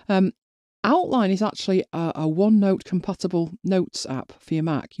 Outline is actually a OneNote compatible notes app for your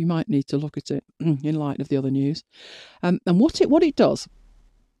Mac. You might need to look at it in light of the other news. And what it does,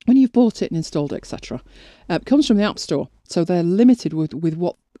 when you've bought it and installed it, etc., it comes from the App Store. So they're limited with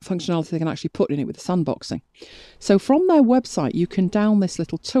what functionality they can actually put in it with the sandboxing. So from their website, you can down this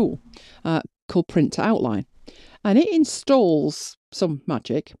little tool called Print to Outline. And it installs some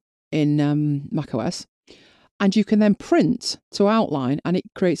magic in macOS. And you can then print to Outline, and it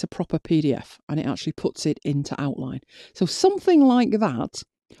creates a proper PDF, and it actually puts it into Outline. So something like that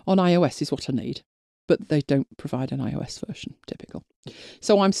on iOS is what I need, but they don't provide an iOS version, typical.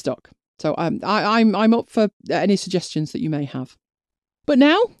 So I'm stuck. So I'm up for any suggestions that you may have. But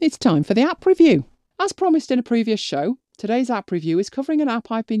now it's time for the app review. As promised in a previous show, today's app review is covering an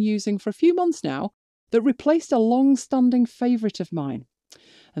app I've been using for a few months now that replaced a long-standing favourite of mine.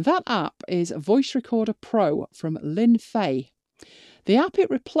 And that app is Voice Recorder Pro from Lin Fei. The app it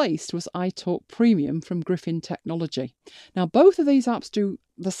replaced was iTalk Premium from Griffin Technology. Now, both of these apps do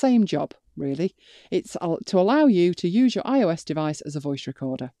the same job, really. It's to allow you to use your iOS device as a voice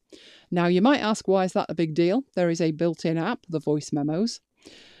recorder. Now, you might ask, why is that a big deal? There is a built-in app, the Voice Memos.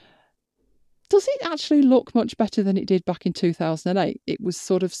 Does it actually look much better than it did back in 2008? It was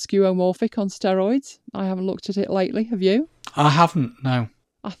sort of skeuomorphic on steroids. I haven't looked at it lately, have you? I haven't, no.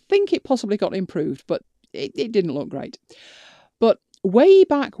 I think it possibly got improved, but it didn't look great. But way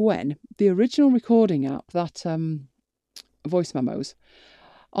back when, the original recording app, that voice memos,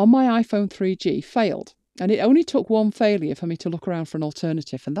 on my iPhone 3G failed. And it only took one failure for me to look around for an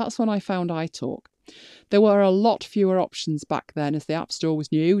alternative. And that's when I found iTalk. There were a lot fewer options back then as the App Store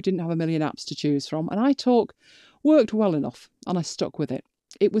was new, didn't have a million apps to choose from. And iTalk worked well enough and I stuck with it.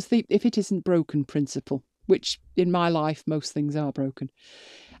 It was the if it isn't broken principle, which in my life, most things are broken.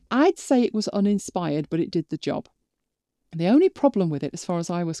 I'd say it was uninspired, but it did the job. The only problem with it, as far as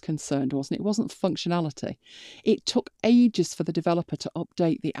I was concerned, it wasn't functionality. It took ages for the developer to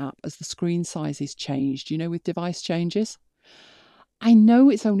update the app as the screen sizes changed, with device changes. I know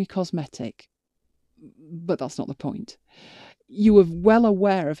it's only cosmetic, but that's not the point. You were well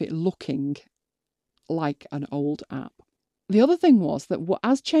aware of it looking like an old app. The other thing was that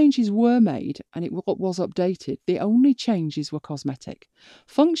as changes were made and it was updated, the only changes were cosmetic.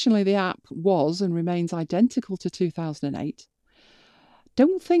 Functionally, the app was and remains identical to 2008.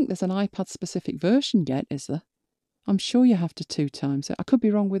 Don't think there's an iPad-specific version yet, is there? I'm sure you have to 2 times it. I could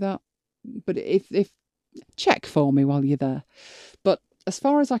be wrong with that, but if check for me while you're there. But as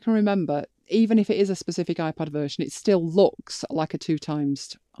far as I can remember, even if it is a specific iPad version, it still looks like a 2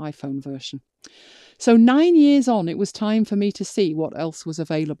 times iPhone version. So 9 years on, it was time for me to see what else was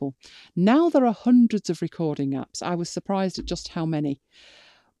available. Now there are hundreds of recording apps. I was surprised at just how many.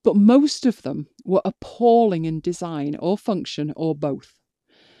 But most of them were appalling in design or function or both.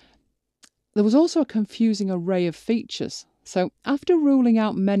 There was also a confusing array of features. So after ruling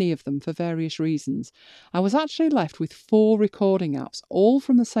out many of them for various reasons, I was actually left with 4 recording apps, all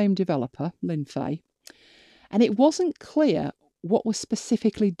from the same developer, Linfei. And it wasn't clear what was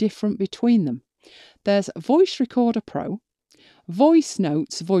specifically different between them. There's Voice Recorder Pro, Voice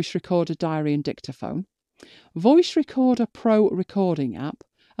Notes, Voice Recorder Diary and Dictaphone, Voice Recorder Pro Recording App,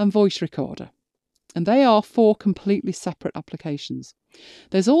 and Voice Recorder. And they are 4 completely separate applications.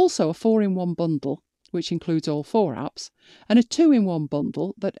 There's also a 4-in-1 bundle, which includes all 4 apps, and a 2-in-1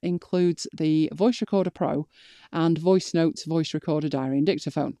 bundle that includes the Voice Recorder Pro and Voice Notes, Voice Recorder Diary and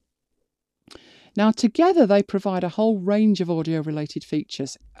Dictaphone. Now, together they provide a whole range of audio-related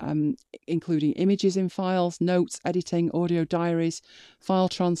features, including images in files, notes, editing, audio diaries, file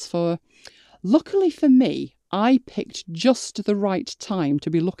transfer. Luckily for me, I picked just the right time to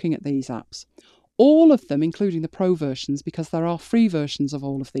be looking at these apps. All of them, including the Pro versions, because there are free versions of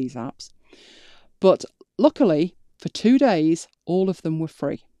all of these apps. But luckily, for 2 days, all of them were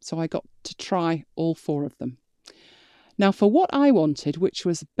free. So I got to try all 4 of them. Now, for what I wanted, which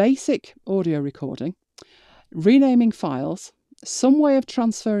was basic audio recording, renaming files, some way of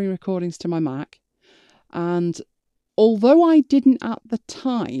transferring recordings to my Mac, and although I didn't at the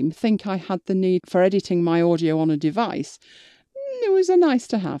time think I had the need for editing my audio on a device, it was a nice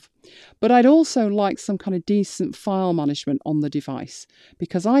to have. But I'd also like some kind of decent file management on the device,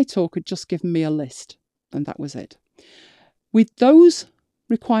 because iTalk had just given me a list, and that was it. With those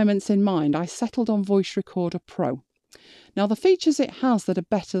requirements in mind, I settled on Voice Recorder Pro. Now, the features it has that are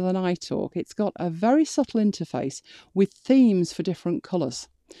better than iTalk, it's got a very subtle interface with themes for different colours.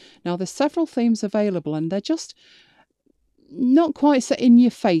 Now, there's several themes available and they're just not quite so in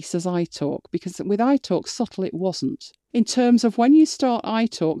your face as iTalk, because with iTalk, subtle it wasn't. In terms of when you start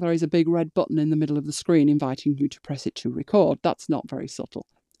iTalk, there is a big red button in the middle of the screen inviting you to press it to record. That's not very subtle.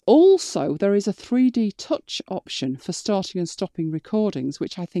 Also, there is a 3D touch option for starting and stopping recordings,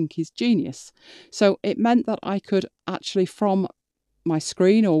 which I think is genius. So it meant that I could actually, from my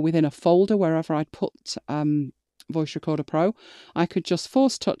screen or within a folder, wherever I'd put Voice Recorder Pro, I could just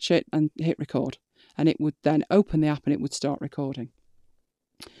force touch it and hit record. And it would then open the app and it would start recording.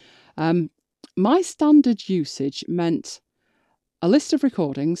 My standard usage meant a list of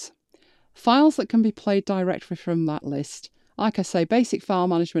recordings, files that can be played directly from that list, like I say, basic file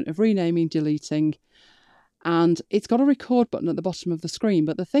management of renaming, deleting, and it's got a record button at the bottom of the screen.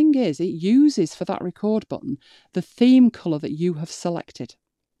 But the thing is, it uses for that record button the theme colour that you have selected.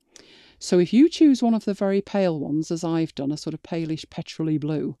 So if you choose one of the very pale ones, as I've done, a sort of palish petrol-y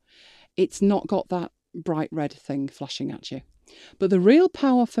blue, it's not got that bright red thing flashing at you. But the real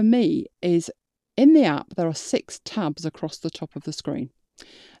power for me is in the app, there are 6 tabs across the top of the screen.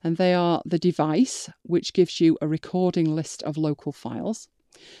 And they are the device, which gives you a recording list of local files.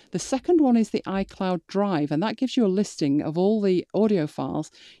 The second one is the iCloud Drive, and that gives you a listing of all the audio files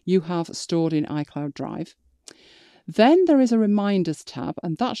you have stored in iCloud Drive. Then there is a Reminders tab,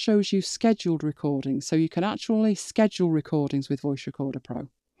 and that shows you scheduled recordings, so you can actually schedule recordings with Voice Recorder Pro.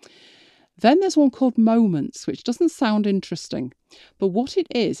 Then there's one called Moments, which doesn't sound interesting, but what it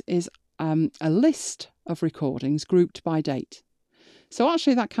is a list of recordings grouped by date. So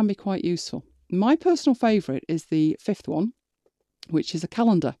actually that can be quite useful. My personal favourite is the 5th one, which is a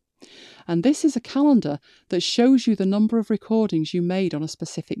calendar. And this is a calendar that shows you the number of recordings you made on a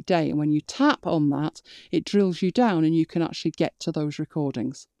specific day. And when you tap on that, it drills you down and you can actually get to those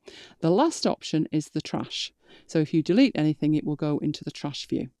recordings. The last option is the trash. So if you delete anything, it will go into the trash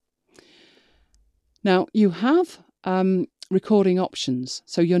view. Now, you have recording options.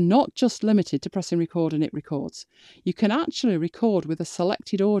 So you're not just limited to pressing record and it records. You can actually record with a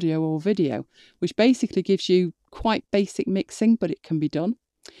selected audio or video, which basically gives you quite basic mixing, but it can be done.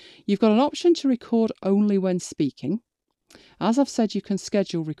 You've got an option to record only when speaking. As I've said, you can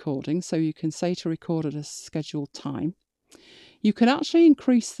schedule recording, so you can say to record at a scheduled time. You can actually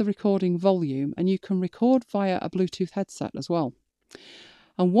increase the recording volume, and you can record via a Bluetooth headset as well.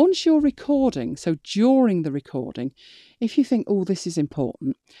 And once you're recording, so during the recording, if you think, oh, this is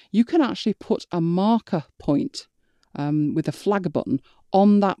important, you can actually put a marker point with a flag button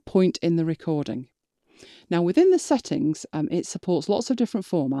on that point in the recording. Now, within the settings, it supports lots of different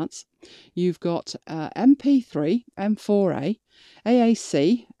formats. You've got MP3, M4A,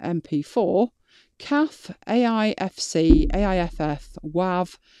 AAC, MP4, CAF, AIFC, AIFF,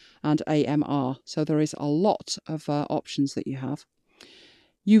 WAV, and AMR. So there is a lot of options that you have.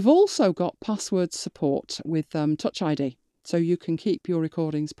 You've also got password support with Touch ID, so you can keep your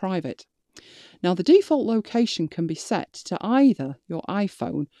recordings private. Now, the default location can be set to either your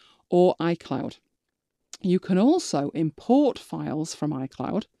iPhone or iCloud. You can also import files from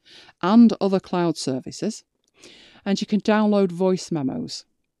iCloud and other cloud services, and you can download voice memos.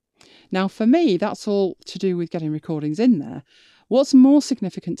 Now, for me, that's all to do with getting recordings in there. What's more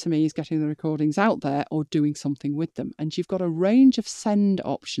significant to me is getting the recordings out there or doing something with them. And you've got a range of send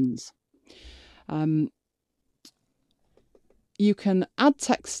options. You can add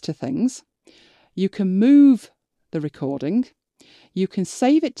text to things. You can move the recording. You can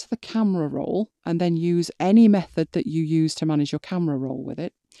save it to the camera roll and then use any method that you use to manage your camera roll with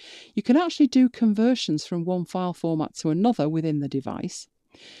it. You can actually do conversions from one file format to another within the device.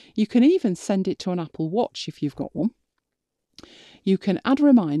 You can even send it to an Apple Watch if you've got one. You can add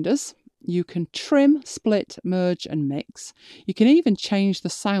reminders. You can trim, split, merge and mix. You can even change the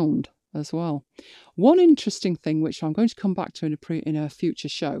sound as well. One interesting thing, which I'm going to come back to in a future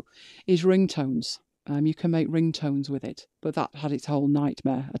show, is ringtones. You can make ringtones with it, but that had its whole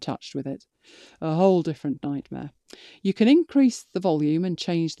nightmare attached with it. A whole different nightmare. You can increase the volume and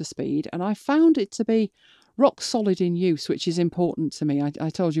change the speed, and I found it to be rock solid in use, which is important to me. I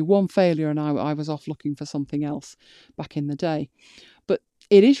told you one failure and I was off looking for something else back in the day. But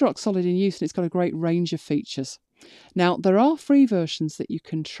it is rock solid in use and it's got a great range of features. Now, there are free versions that you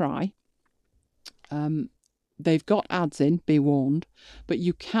can try. They've got ads in, be warned, but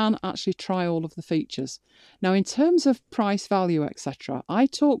you can actually try all of the features. Now, in terms of price, value, etc.,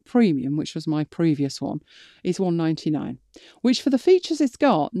 iTalk Premium, which was my previous one, is $1.99, which for the features it's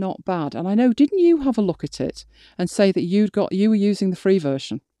got, not bad. And I know, didn't you have a look at it and say that you were using the free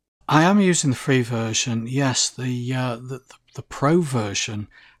version? I am using the free version. Yes, the Pro version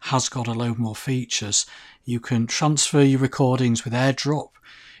has got a load more features. You can transfer your recordings with AirDrop.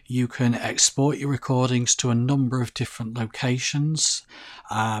 You can export your recordings to a number of different locations.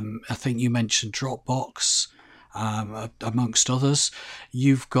 I think you mentioned Dropbox, amongst others.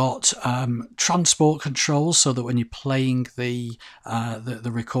 You've got transport controls so that when you're playing the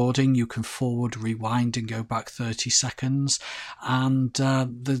recording, you can forward, rewind, and go back 30 seconds. And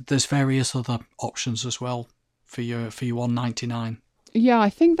there's various other options as well for your $1.99. Yeah, I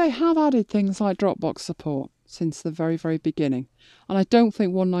think they have added things like Dropbox support since the very, very beginning. And I don't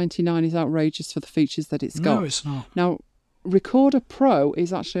think $1.99 is outrageous for the features that it's got. No, it's not. Now, Recorder Pro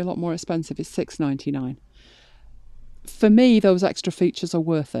is actually a lot more expensive. It's $6.99. For me, those extra features are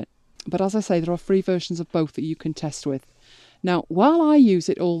worth it. But as I say, there are free versions of both that you can test with. Now, while I use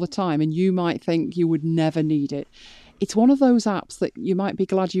it all the time, and you might think you would never need it, it's one of those apps that you might be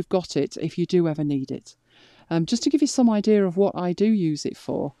glad you've got it if you do ever need it. Just to give you some idea of what I do use it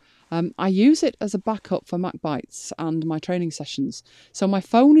for, I use it as a backup for MacBites and my training sessions. So my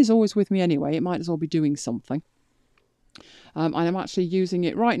phone is always with me anyway. It might as well be doing something. And I'm actually using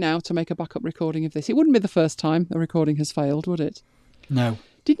it right now to make a backup recording of this. It wouldn't be the first time a recording has failed, would it? No.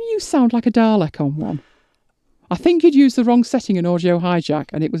 Didn't you sound like a Dalek on one? I think you'd used the wrong setting in Audio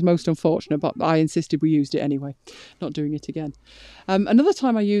Hijack, and it was most unfortunate, but I insisted we used it anyway. Not doing it again. Another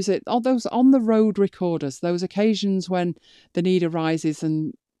time I use it, those on-the-road recorders, those occasions when the need arises,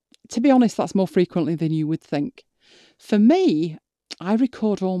 and to be honest, that's more frequently than you would think. For me, I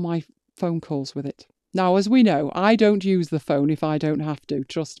record all my phone calls with it. Now, as we know, I don't use the phone if I don't have to,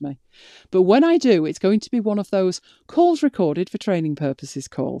 trust me. But when I do, it's going to be one of those calls recorded for training purposes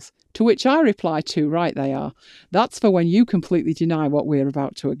calls, to which I reply to, right they are. That's for when you completely deny what we're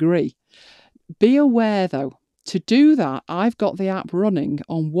about to agree. Be aware, though, to do that, I've got the app running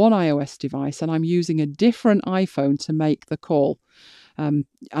on one iOS device and I'm using a different iPhone to make the call. And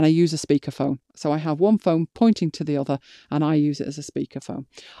I use a speakerphone. So I have one phone pointing to the other and I use it as a speakerphone.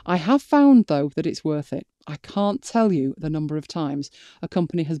 I have found, though, that it's worth it. I can't tell you the number of times a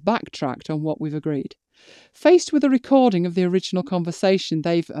company has backtracked on what we've agreed. Faced with a recording of the original conversation,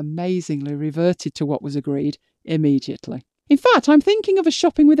 they've amazingly reverted to what was agreed immediately. In fact, I'm thinking of a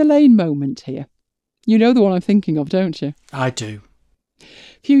shopping with Elaine moment here. You know the one I'm thinking of, don't you? I do.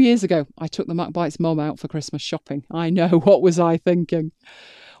 A few years ago, I took the MacBite's mum out for Christmas shopping. I know, what was I thinking?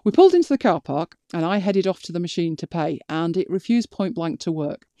 We pulled into the car park and I headed off to the machine to pay, and it refused point blank to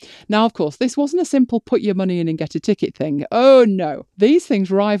work. Now, of course, this wasn't a simple put your money in and get a ticket thing. Oh no, these things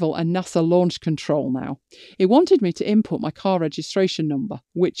rival a NASA launch control now. It wanted me to input my car registration number,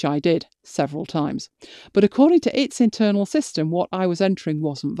 which I did several times. But according to its internal system, what I was entering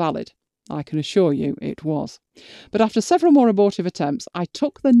wasn't valid. I can assure you it was. But after several more abortive attempts, I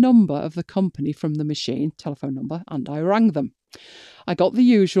took the number of the company from the machine, telephone number, and I rang them. I got the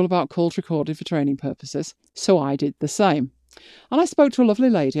usual about calls recorded for training purposes, so I did the same. And I spoke to a lovely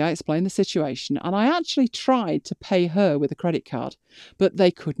lady, I explained the situation, and I actually tried to pay her with a credit card, but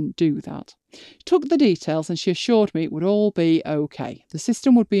they couldn't do that. Took the details and she assured me it would all be okay. The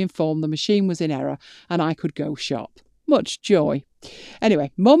system would be informed the machine was in error and I could go shop. Much joy.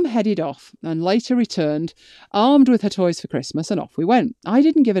 Anyway, Mum headed off and later returned, armed with her toys for Christmas, and off we went. I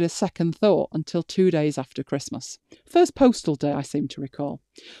didn't give it a second thought until 2 days after Christmas. First postal day, I seem to recall,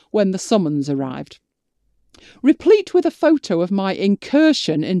 when the summons arrived. Replete with a photo of my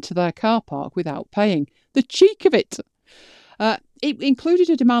incursion into their car park without paying. The cheek of it! It included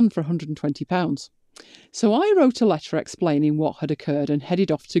a demand for £120. So I wrote a letter explaining what had occurred and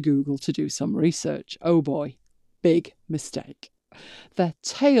headed off to Google to do some research. Oh boy. Big mistake. Their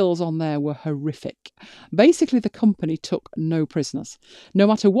tales on there were horrific. Basically, the company took no prisoners. No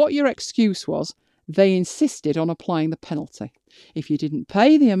matter what your excuse was, they insisted on applying the penalty. If you didn't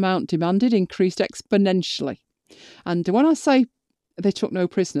pay, the amount demanded increased exponentially. And when I say they took no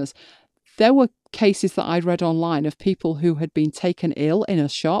prisoners, there were cases that I'd read online of people who had been taken ill in a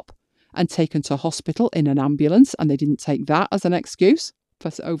shop and taken to hospital in an ambulance, and they didn't take that as an excuse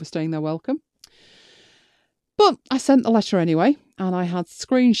for overstaying their welcome. But I sent the letter anyway, and I had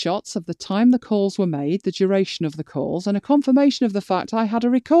screenshots of the time the calls were made, the duration of the calls, and a confirmation of the fact I had a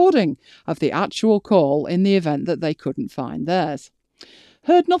recording of the actual call in the event that they couldn't find theirs.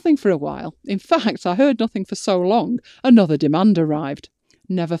 Heard nothing for a while. In fact, I heard nothing for so long, another demand arrived.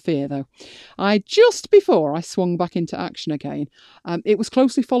 Never fear, though. Just before I swung back into action again, it was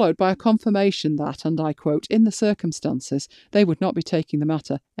closely followed by a confirmation that, and I quote, in the circumstances, they would not be taking the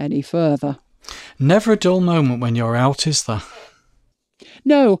matter any further. Never a dull moment when you're out, is there?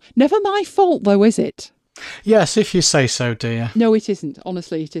 No, never my fault though, is it? Yes, if you say so, dear. No, it isn't.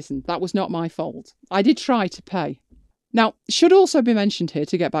 Honestly, it isn't. That was not my fault. I did try to pay. Now, should also be mentioned here,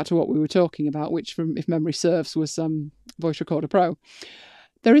 to get back to what we were talking about, which, if memory serves, was Voice Recorder Pro.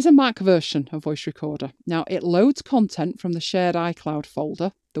 There is a Mac version of Voice Recorder. Now, it loads content from the shared iCloud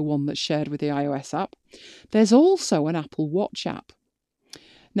folder, the one that's shared with the iOS app. There's also an Apple Watch app.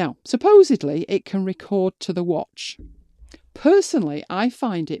 Now, supposedly, it can record to the watch. Personally, I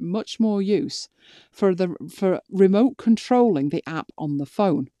find it much more use for remote controlling the app on the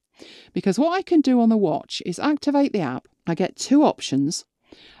phone. Because what I can do on the watch is activate the app. I get two options.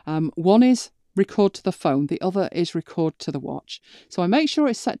 One is record to the phone. The other is record to the watch. So I make sure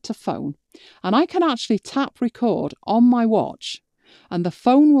it's set to phone. And I can actually tap record on my watch. And the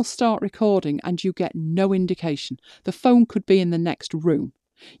phone will start recording and you get no indication. The phone could be in the next room.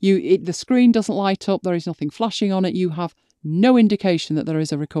 The screen doesn't light up, there is nothing flashing on it, you have no indication that there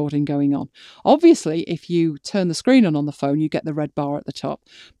is a recording going on. Obviously, if you turn the screen on the phone, you get the red bar at the top,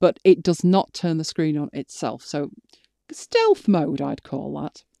 but it does not turn the screen on itself. So stealth mode, I'd call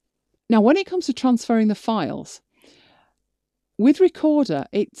that. Now, when it comes to transferring the files, with Recorder,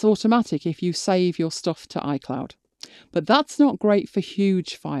 it's automatic if you save your stuff to iCloud. But that's not great for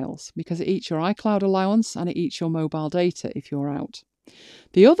huge files because it eats your iCloud allowance and it eats your mobile data if you're out.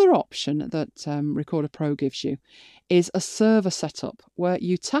 The other option that Recorder Pro gives you is a server setup where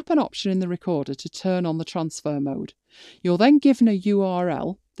you tap an option in the recorder to turn on the transfer mode. You're then given a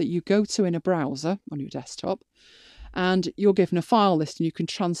URL that you go to in a browser on your desktop, and you're given a file list and you can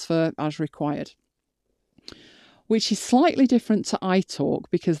transfer as required. which is slightly different to iTalk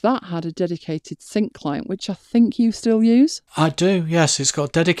because that had a dedicated sync client, which I think you still use. I do, yes. It's got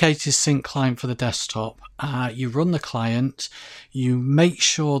a dedicated sync client for the desktop. You run the client, you make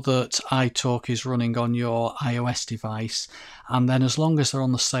sure that iTalk is running on your iOS device, and then as long as they're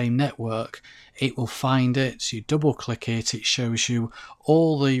on the same network, it will find it. You double click it, it shows you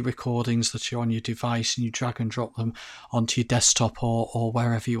all the recordings that are on your device, and you drag and drop them onto your desktop or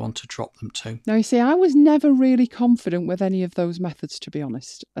wherever you want to drop them to. Now, you see, I was never really confident with any of those methods, to be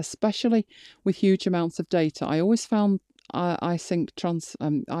honest, especially with huge amounts of data. I always found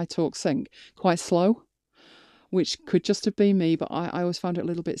iTalk Sync quite slow, which could just have been me, but I always found it a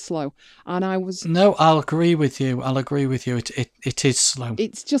little bit slow. And I was... No, I'll agree with you. It is slow.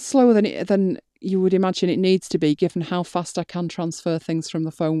 It's just slower than you would imagine it needs to be, given how fast I can transfer things from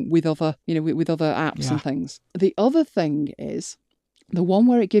the phone with other, with other apps and things. The other thing is the one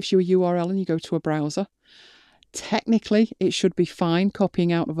where it gives you a URL and you go to a browser. Technically, it should be fine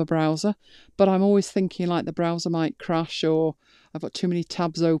copying out of a browser, but I'm always thinking like the browser might crash or I've got too many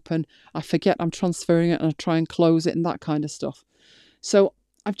tabs open. I forget I'm transferring it and I try and close it and that kind of stuff. So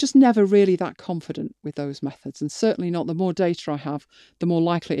I'm just never really that confident with those methods, and certainly not the more data I have, the more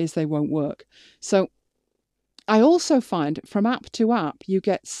likely it is they won't work. So I also find from app to app, you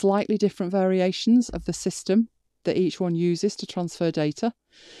get slightly different variations of the system that each one uses to transfer data.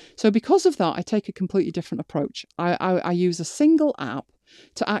 So because of that, I take a completely different approach. I use a single app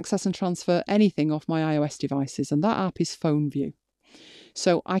to access and transfer anything off my iOS devices, and that app is PhoneView.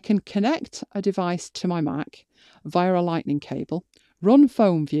 So I can connect a device to my Mac via a lightning cable, run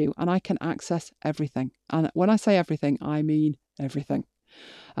PhoneView, and I can access everything. And when I say everything, I mean everything.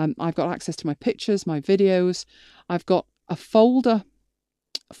 I've got access to my pictures, my videos. I've got a folder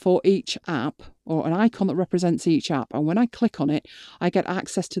for each app, or an icon that represents each app, and when I click on it, I get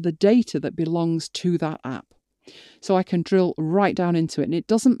access to the data that belongs to that app. So I can drill right down into it, and it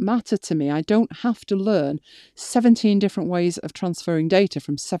doesn't matter to me. I don't have to learn 17 different ways of transferring data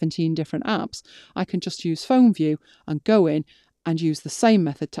from 17 different apps. I can just use PhoneView and go in and use the same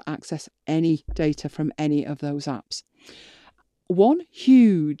method to access any data from any of those apps. One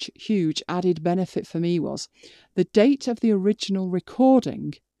huge added benefit for me was the date of the original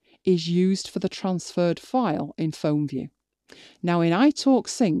recording is used for the transferred file in PhoneView. Now in iTalk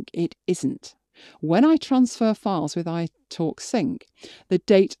Sync, it isn't. When I transfer files with iTalk Sync, the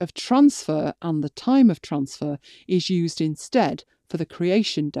date of transfer and the time of transfer is used instead for the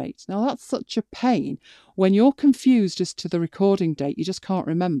creation date. Now that's such a pain. When you're confused as to the recording date, you just can't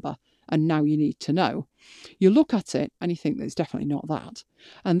remember, and now you need to know. You look at it and you think that it's definitely not that.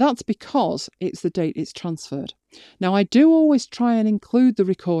 And that's because it's the date it's transferred. Now I do always try and include the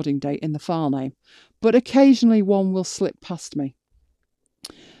recording date in the file name, but occasionally one will slip past me.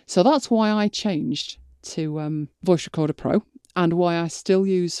 So that's why I changed to Voice Recorder Pro, and why I still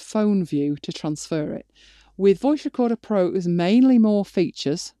use PhoneView to transfer it. With Voice Recorder Pro, it was mainly more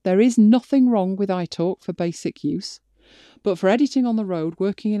features. There is nothing wrong with iTalk for basic use. But for editing on the road,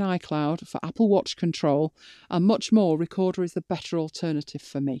 working in iCloud, for Apple Watch control, and much more, Recorder is the better alternative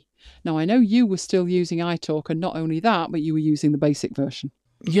for me. Now, I know you were still using iTalk, and not only that, but you were using the basic version.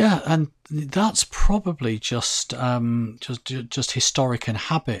 Yeah, and that's probably just historic and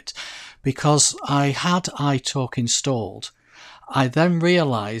habit, because I had iTalk installed. I then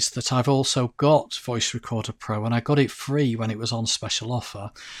realised that I've also got Voice Recorder Pro, and I got it free when it was on special offer.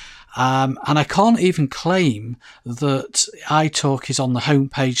 And I can't even claim that iTalk is on the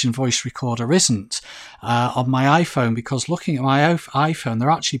homepage and Voice Recorder isn't on my iPhone, because looking at my iPhone, they're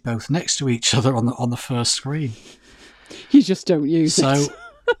actually both next to each other on the first screen. You just don't use it. So,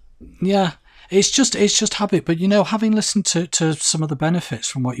 yeah. It's just habit, but having listened to some of the benefits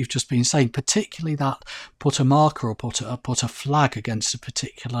from what you've just been saying, particularly that put a marker or put a flag against a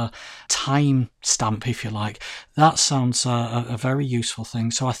particular time stamp, if you like, that sounds a very useful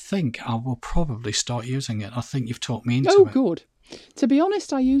thing. So I think I will probably start using it. I think you've talked me into it. Oh, good. To be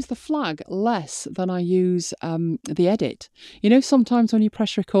honest, I use the flag less than I use the edit. Sometimes when you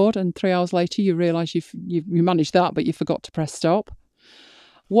press record and 3 hours later you realise you managed that, but you forgot to press stop.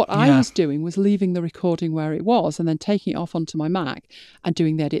 What I was doing was leaving the recording where it was and then taking it off onto my Mac and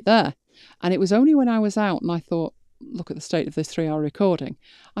doing the edit there. And it was only when I was out and I thought, look at the state of this 3-hour recording,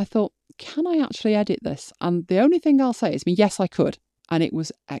 I thought, can I actually edit this? And the only thing I'll say is, yes, I could. And it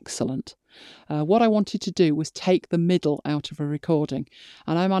was excellent. What I wanted to do was take the middle out of a recording.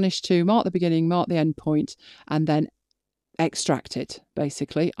 And I managed to mark the beginning, mark the end point, and then extract it,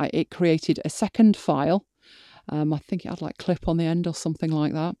 basically. It created a second file. I think it had like clip on the end or something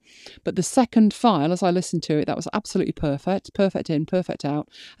like that. But the second file, as I listened to it, that was absolutely perfect. Perfect in, perfect out.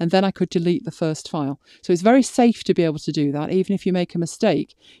 And then I could delete the first file. So it's very safe to be able to do that. Even if you make a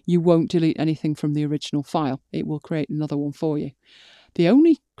mistake, you won't delete anything from the original file. It will create another one for you. The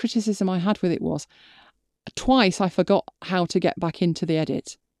only criticism I had with it was twice I forgot how to get back into the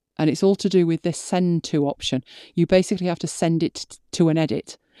edit. And it's all to do with this send to option. You basically have to send it to an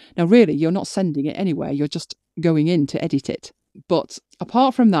edit. Now, really, you're not sending it anywhere. You're just going in to edit it. But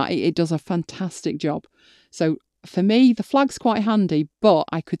apart from that, it does a fantastic job. So for me, the flag's quite handy, but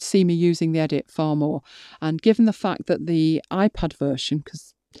I could see me using the edit far more. And given the fact that the iPad version,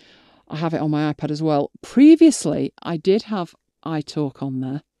 because I have it on my iPad as well, previously I did have iTalk on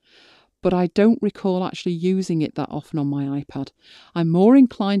there, but I don't recall actually using it that often on my iPad. I'm more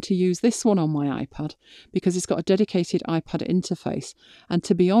inclined to use this one on my iPad because it's got a dedicated iPad interface. And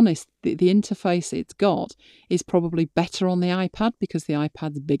to be honest, the interface it's got is probably better on the iPad because the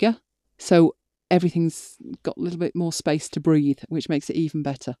iPad's bigger. So everything's got a little bit more space to breathe, which makes it even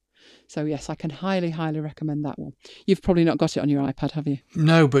better. So yes, I can highly, highly recommend that one. You've probably not got it on your iPad, have you?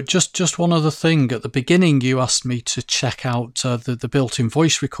 No, but just one other thing. At the beginning, you asked me to check out the built-in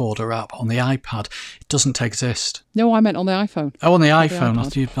voice recorder app on the iPad. It doesn't exist. No, I meant on the iPhone. Oh, on the iPhone.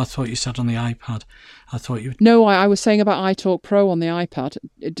 I thought you said on the iPad. I thought you... No, I was saying about iTalk Pro on the iPad.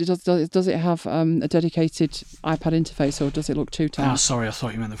 Does it have a dedicated iPad interface, or does it look too tiny? Oh, sorry, I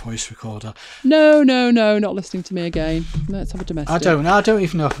thought you meant the voice recorder. No, not listening to me again. Let's have a domestic. I don't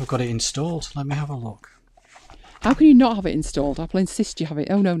even know if I've got it installed. Let me have a look. How can you not have it installed? Apple insist you have it.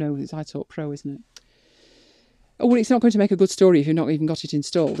 Oh, no, it's iTalk Pro, isn't it? Oh, well, it's not going to make a good story if you've not even got it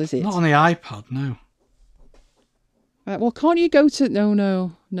installed, is it? Not on the iPad, no. Well, can't you go to...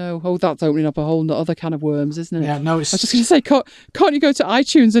 No. Oh, that's opening up a whole other can of worms, isn't it? Yeah, no, it's... I was just going to say, can't you go to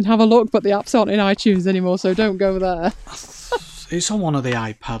iTunes and have a look? But the apps aren't in iTunes anymore, so don't go there. It's on one of the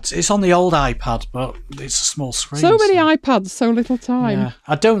iPads. It's on the old iPad, but it's a small screen. So many iPads, so little time. Yeah,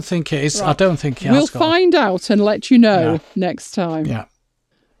 I don't think it is. Right. I don't think it We'll has got... find out and let you know next time. Yeah.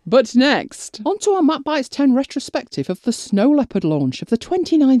 But next, on to our Mac Bites 10 retrospective of the Snow Leopard launch of the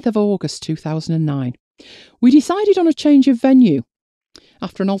 29th of August 2009. We decided on a change of venue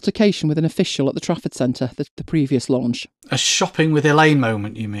after an altercation with an official at the Trafford Centre, the previous launch. A shopping with Elaine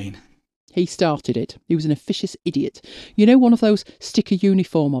moment, you mean? He started it. He was an officious idiot. You know, one of those stick a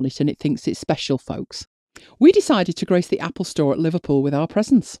uniform on it and it thinks it's special folks. We decided to grace the Apple Store at Liverpool with our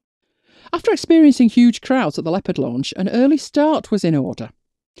presence. After experiencing huge crowds at the Leopard launch, an early start was in order.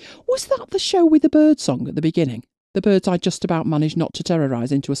 Was that the show with the bird song at the beginning? The birds I just about managed not to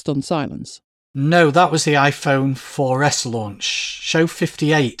terrorise into a stunned silence. No, that was the iPhone 4S launch. Show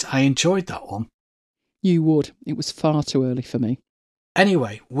 58. I enjoyed that one. You would. It was far too early for me.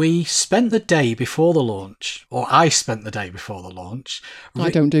 Anyway, we spent the day before the launch, or I spent the day before the launch. I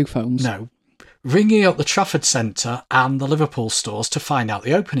don't do phones. No. Ringing up the Trafford Centre and the Liverpool stores to find out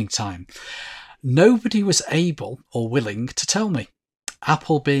the opening time. Nobody was able or willing to tell me.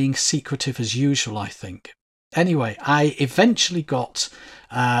 Apple being secretive as usual, I think. Anyway, I eventually got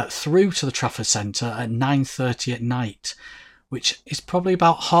through to the Trafford Centre at 9:30 at night, which is probably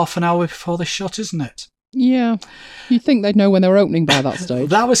about half an hour before they shut, isn't it? Yeah. You'd think they'd know when they were opening by that stage.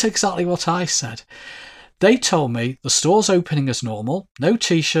 That was exactly what I said. They told me the store's opening as normal, no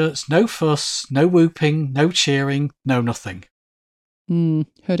T-shirts, no fuss, no whooping, no cheering, no nothing.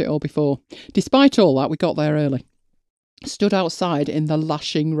 Heard it all before. Despite all that, we got there early. Stood outside in the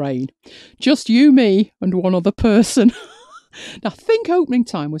lashing rain. Just you, me, and one other person. Now, I think opening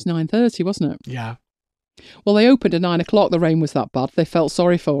time was 9:30, wasn't it? Yeah. Well, they opened at 9 o'clock. The rain was that bad. They felt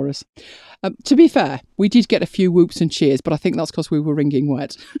sorry for us. To be fair, we did get a few whoops and cheers, but I think that's because we were wringing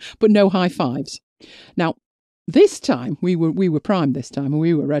wet. But no high fives. Now, this time, we were primed this time and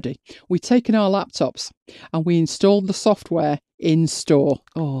we were ready. We'd taken our laptops and we installed the software in store.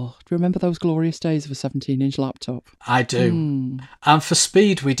 Oh, do you remember those glorious days of a 17-inch laptop? I do. And for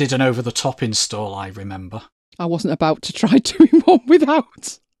speed, we did an over-the-top install, I remember. I wasn't about to try doing one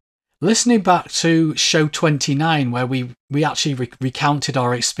without. Listening back to show 29, where we actually recounted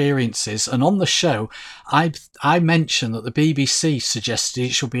our experiences, and on the show, I mentioned that the BBC suggested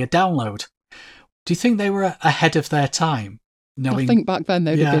it should be a download. Do you think they were ahead of their time? I think back then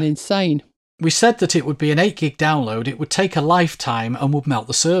they'd have been insane. We said that it would be an 8 gig download, it would take a lifetime and would melt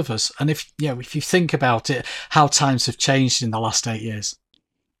the servers. And if you think about it, how times have changed in the last 8 years.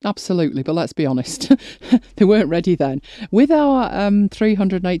 Absolutely, but let's be honest, they weren't ready then. With our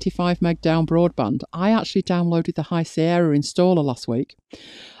 385 meg down broadband, I actually downloaded the High Sierra installer last week,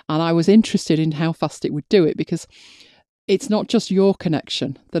 and I was interested in how fast it would do it because it's not just your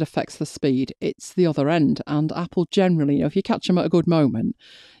connection that affects the speed, it's the other end. And Apple generally, if you catch them at a good moment,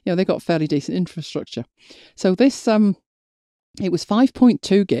 they've got fairly decent infrastructure. So this, it was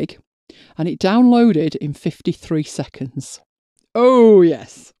 5.2 gig and it downloaded in 53 seconds. Oh,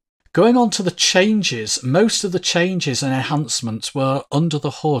 yes. Going on to the changes, most of the changes and enhancements were under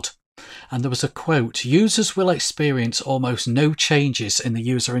the hood. And there was a quote, "Users will experience almost no changes in the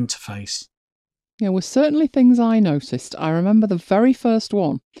user interface." There were certainly things I noticed. I remember the very first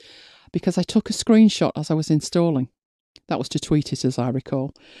one because I took a screenshot as I was installing. That was to tweet it, as I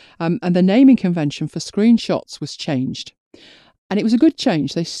recall. And the naming convention for screenshots was changed. And it was a good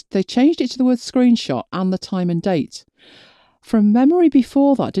change. They changed it to the word screenshot and the time and date. From memory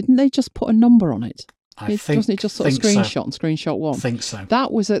before that, didn't they just put a number on it? Doesn't it just sort of screenshot and screenshot one? I think so.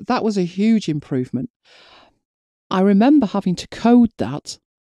 That was a huge improvement. I remember having to code that.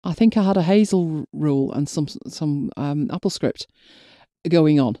 I think I had a Hazel rule and some AppleScript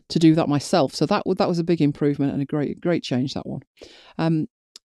going on to do that myself. So that was a big improvement and a great change, that one. And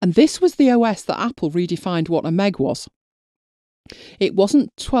this was the OS that Apple redefined what a meg was. It wasn't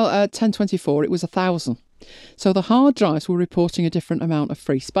 1024, it was 1000. So the hard drives were reporting a different amount of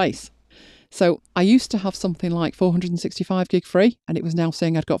free space. So I used to have something like 465 gig free, and it was now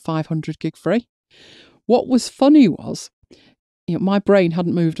saying I'd got 500 gig free. What was funny was, my brain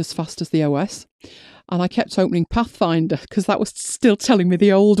hadn't moved as fast as the OS, and I kept opening Pathfinder because that was still telling me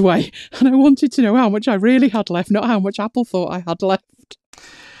the old way, and I wanted to know how much I really had left, not how much Apple thought I had left.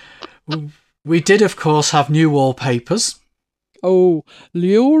 We did, of course, have new wallpapers. Oh,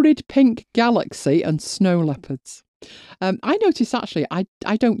 lurid pink galaxy and snow leopards. I noticed, actually,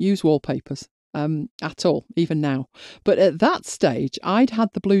 I don't use wallpapers at all, even now. But at that stage, I'd had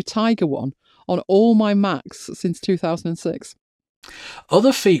the Blue Tiger one on all my Macs since 2006.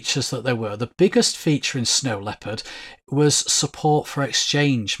 Other features that there were, the biggest feature in Snow Leopard was support for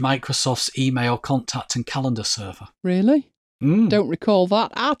Exchange, Microsoft's email, contact and calendar server. Really? Don't recall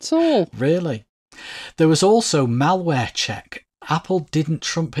that at all. Really? There was also malware check. Apple didn't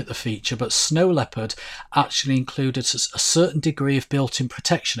trumpet the feature, but Snow Leopard actually included a certain degree of built-in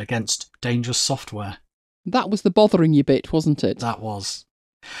protection against dangerous software. That was the bothering you bit, wasn't it? That was.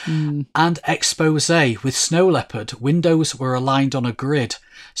 And Expose. With Snow Leopard, windows were aligned on a grid,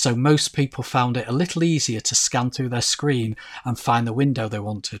 so most people found it a little easier to scan through their screen and find the window they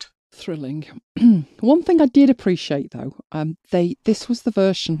wanted. Thrilling. One thing I did appreciate, though, this was the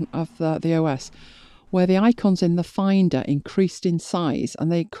version of the OS where the icons in the Finder increased in size, and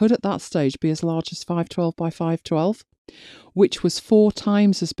they could at that stage be as large as 512 by 512, which was 4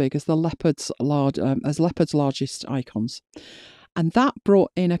 times as big as the Leopard's largest icons. And that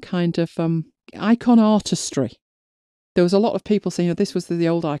brought in a kind of icon artistry. There was a lot of people saying, this was the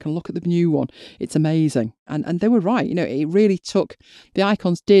old icon, look at the new one, it's amazing. And they were right, it really took, the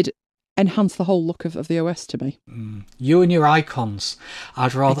icons did enhance the whole look of the OS to me. You and your icons.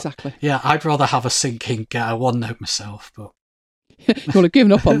 Exactly. Yeah, I'd rather have a syncing OneNote myself, but... Well, I've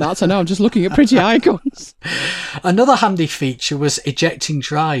given up on that, so now I'm just looking at pretty icons. Another handy feature was ejecting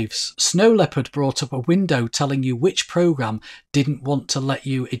drives. Snow Leopard brought up a window telling you which program didn't want to let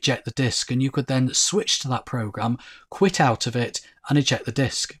you eject the disk, and you could then switch to that program, quit out of it, and eject the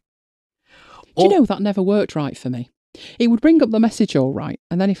disk. Do you know that never worked right for me? It would bring up the message all right,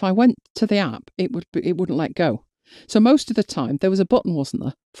 and then if I went to the app, it wouldn't let go. So most of the time, there was a button, wasn't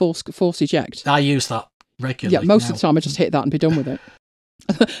there? Force eject. I use that regularly. Yeah, most of the time I just hit that and be done with it.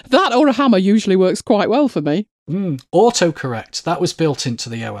 That or a hammer usually works quite well for me. Autocorrect, that was built into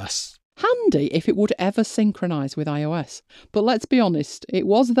the OS. Handy if it would ever synchronise with iOS. But let's be honest, it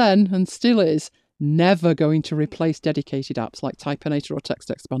was then and still is never going to replace dedicated apps like Typinator or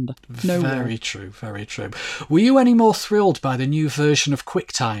TextExpander. No Very true, very true. Were you any more thrilled by the new version of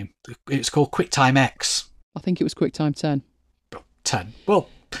QuickTime? It's called QuickTime X. I think it was QuickTime 10. 10. Well,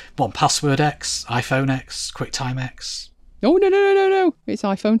 1Password X, iPhone X, QuickTime X. Oh, no. It's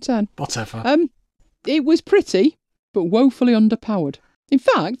iPhone 10. Whatever. It was pretty, but woefully underpowered. In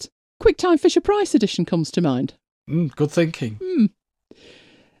fact, QuickTime Fisher-Price edition comes to mind. Good thinking.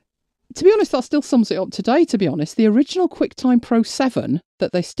 To be honest, that still sums it up today, to be honest. The original QuickTime Pro 7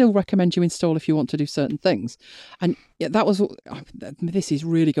 that they still recommend you install if you want to do certain things. And that was, this is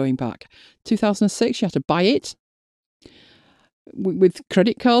really going back. 2006, you had to buy it with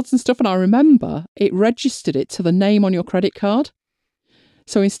credit cards and stuff. And I remember it registered it to the name on your credit card.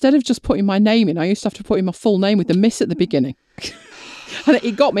 So instead of just putting my name in, I used to have to put in my full name with the miss at the beginning. And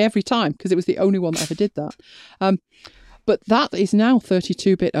it got me every time because it was the only one that ever did that. But that is now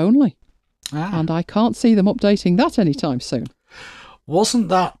 32-bit only. And I can't see them updating that anytime soon. Wasn't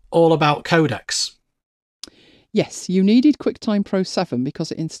that all about codecs? Yes, you needed QuickTime Pro 7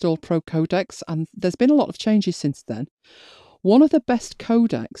 because it installed Pro Codecs, and there's been a lot of changes since then. One of the best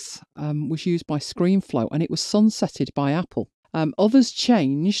codecs was used by ScreenFlow, and it was sunsetted by Apple. Others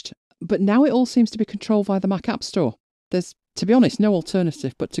changed, but now it all seems to be controlled by the Mac App Store. There's, to be honest, no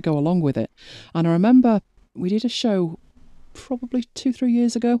alternative but to go along with it. And I remember we did a show probably 2-3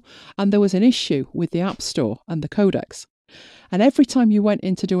 years ago, and there was an issue with the App Store and the codecs. And every time you went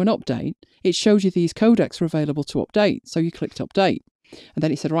in to do an update, it showed you these codecs were available to update. So you clicked update. And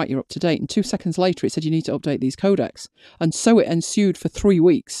then it said, right, you're up to date. And 2 seconds later, it said you need to update these codecs. And so it ensued for 3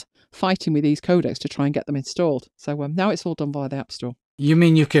 weeks, fighting with these codecs to try and get them installed. So now it's all done via the App Store. You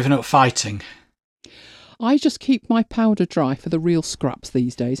mean you've given up fighting? I just keep my powder dry for the real scraps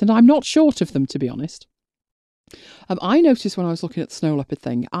these days. And I'm not short of them, to be honest. I noticed when I was looking at the Snow Leopard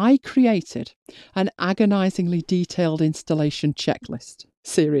thing, I created an agonisingly detailed installation checklist.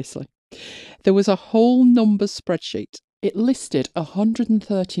 Seriously. There was a whole numbers spreadsheet. It listed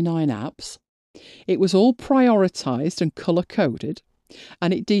 139 apps. It was all prioritised and colour-coded,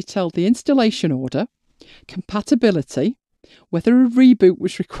 and it detailed the installation order, compatibility, whether a reboot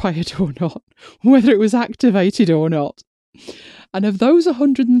was required or not, whether it was activated or not. And of those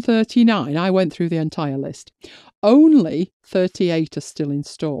 139, I went through the entire list. Only 38 are still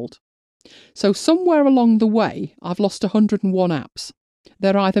installed. So somewhere along the way, I've lost 101 apps.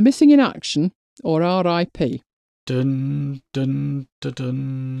 They're either missing in action or RIP. Dun, dun, dun,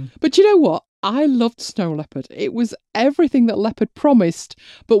 dun. But you know what? I loved Snow Leopard. It was everything that Leopard promised,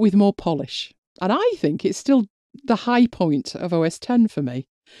 but with more polish. And I think it's still the high point of OS X for me.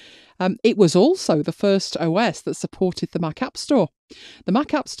 It was also the first OS that supported the Mac App Store. The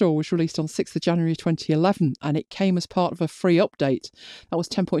Mac App Store was released on 6th of January 2011, and it came as part of a free update. That was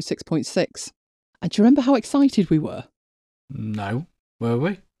 10.6.6. And do you remember how excited we were? No. Were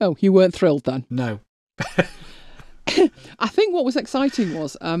we? Oh, you weren't thrilled then? No. I think what was exciting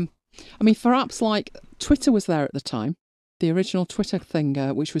was, for apps like Twitter was there at the time, the original Twitter thing,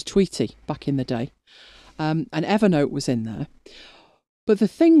 which was Tweety back in the day, and Evernote was in there. But the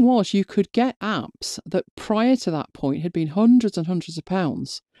thing was, you could get apps that prior to that point had been hundreds and hundreds of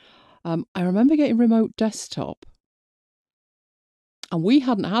pounds. I remember getting Remote Desktop, and we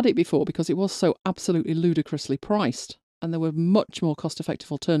hadn't had it before because it was so absolutely ludicrously priced, and there were much more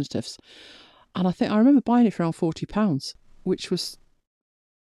cost-effective alternatives. And I remember buying it for around £40, which was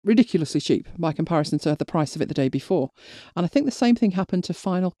ridiculously cheap by comparison to the price of it the day before. And I think the same thing happened to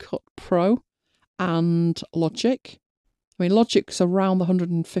Final Cut Pro and Logic. I mean, Logic's around the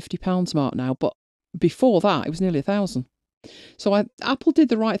 £150 mark now, but before that, it was nearly £1,000. So Apple did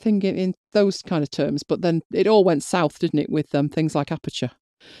the right thing in those kind of terms, but then it all went south, didn't it, with things like Aperture.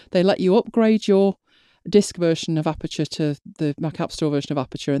 They let you upgrade your disk version of Aperture to the Mac App Store version of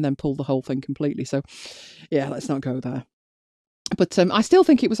Aperture and then pull the whole thing completely. So, yeah, let's not go there. But I still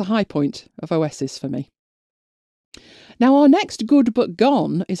think it was a high point of OSs for me. Now, our next good but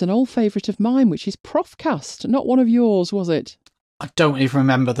gone is an old favourite of mine, which is Profcast. Not one of yours, was it? I don't even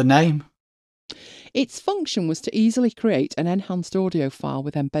remember the name. Its function was to easily create an enhanced audio file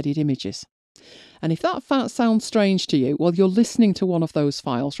with embedded images. And if that sounds strange to you, well, you're listening to one of those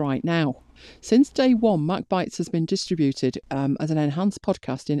files right now. Since day one, MacBites has been distributed as an enhanced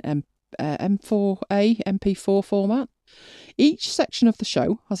podcast in M4A, MP4 format. Each section of the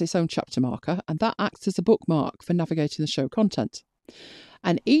show has its own chapter marker, and that acts as a bookmark for navigating the show content.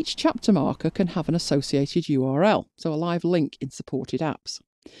 And each chapter marker can have an associated URL, so a live link in supported apps.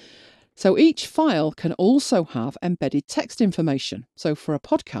 So each file can also have embedded text information. So for a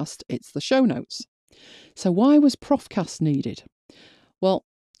podcast, it's the show notes. So why was Profcast needed? Well,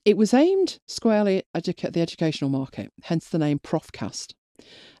 it was aimed squarely at the educational market, hence the name Profcast.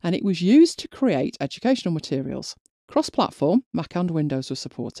 And it was used to create educational materials. Cross-platform, Mac and Windows were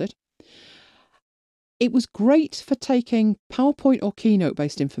supported. It was great for taking PowerPoint or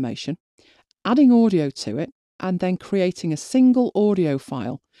Keynote-based information, adding audio to it, and then creating a single audio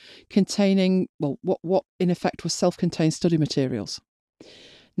file containing, well, what in effect was self-contained study materials.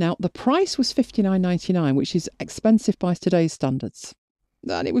 Now, the price was $59.99, which is expensive by today's standards.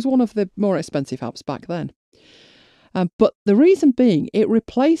 And it was one of the more expensive apps back then. But the reason being, it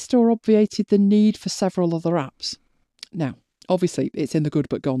replaced or obviated the need for several other apps. Now, obviously, it's in the good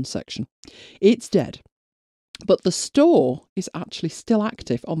but gone section. It's dead. But the store is actually still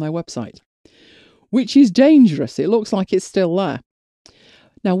active on their website, which is dangerous. It looks like it's still there.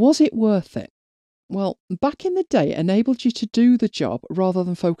 Now, was it worth it? Well, back in the day, it enabled you to do the job rather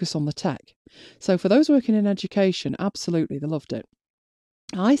than focus on the tech. So for those working in education, absolutely, they loved it.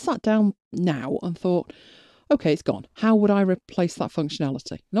 I sat down now and thought, okay, it's gone. How would I replace that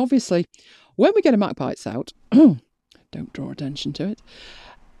functionality? And obviously, When we get a MacBites out, don't draw attention to it,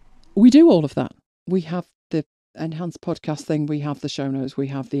 we do all of that. We have the enhanced podcast thing, we have the show notes, we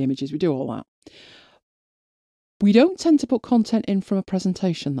have the images, we do all that. We don't tend to put content in from a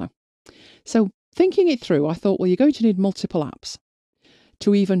presentation though. So thinking it through, I thought, well, you're going to need multiple apps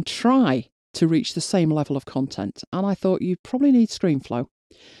to even try to reach the same level of content. And I thought you'd probably need ScreenFlow.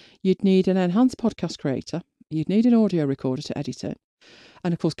 You'd need an enhanced podcast creator. You'd need an audio recorder to edit it.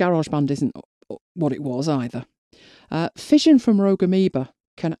 And of course, GarageBand isn't what it was either. Fission from Rogue Amoeba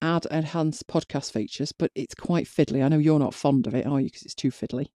can add enhanced podcast features, but it's quite fiddly. I know you're not fond of it, are you? Because it's too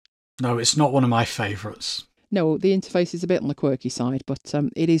fiddly. No, it's not one of my favourites. No, the interface is a bit on the quirky side, but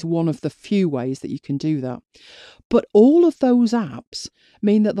it is one of the few ways that you can do that. But all of those apps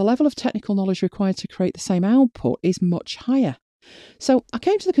mean that the level of technical knowledge required to create the same output is much higher. So I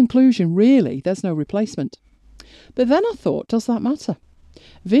came to the conclusion, really, there's no replacement. But then I thought, does that matter?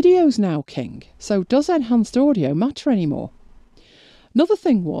 Video's now king, so does enhanced audio matter anymore? Another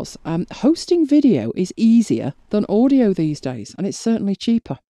thing was, hosting video is easier than audio these days, and it's certainly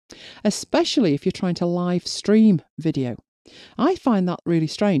cheaper. Especially if you're trying to live stream video. I find that really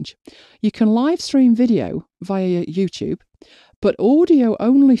strange. You can live stream video via YouTube, but audio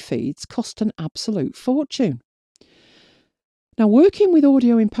only feeds cost an absolute fortune. Now, working with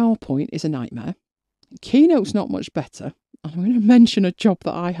audio in PowerPoint is a nightmare. Keynote's not much better. I'm going to mention a job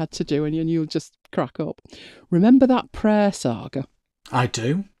that I had to do and you'll just crack up. Remember that prayer saga? I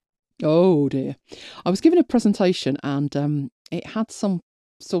do. Oh dear. I was given a presentation and it had some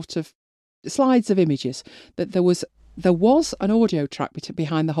sort of slides of images that there was an audio track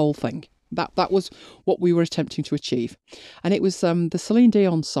behind the whole thing. That was what we were attempting to achieve, and it was the Celine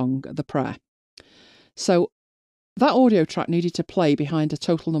Dion song The Prayer. So that audio track needed to play behind a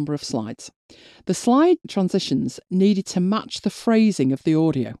total number of slides. The slide transitions needed to match the phrasing of the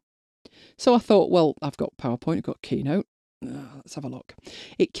audio. So I thought, well, I've got PowerPoint, I've got Keynote. Let's have a look.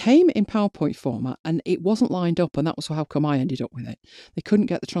 It came in PowerPoint format and it wasn't lined up, and that was how come I ended up with it. They couldn't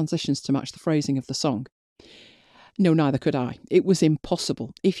get the transitions to match the phrasing of the song. No, neither could I. It was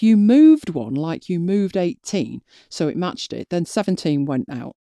impossible. If you moved one like you moved 18, so it matched it, then 17 went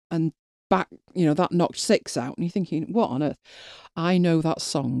out and back, that knocked 6 out. And you're thinking, what on earth? I know that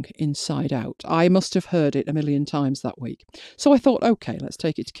song inside out. I must have heard it a million times that week. So I thought, okay, let's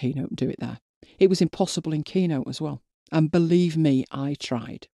take it to Keynote and do it there. It was impossible in Keynote as well. And believe me, I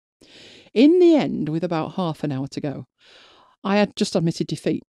tried. In the end, with about half an hour to go, I had just admitted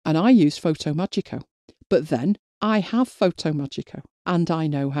defeat and I used PhotoMagico. But then I have PhotoMagico and I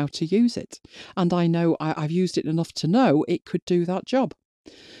know how to use it. And I know I've used it enough to know it could do that job.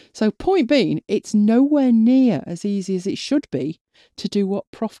 So point being, it's nowhere near as easy as it should be to do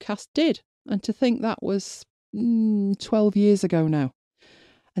what Profcast did. And to think that was 12 years ago now.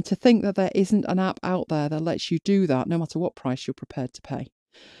 And to think that there isn't an app out there that lets you do that, no matter what price you're prepared to pay.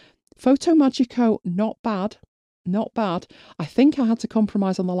 PhotoMagico, not bad. Not bad. I think I had to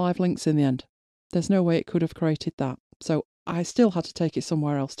compromise on the live links in the end. There's no way it could have created that. So I still had to take it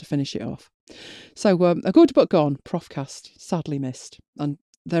somewhere else to finish it off. So a good but gone, Profcast, sadly missed. And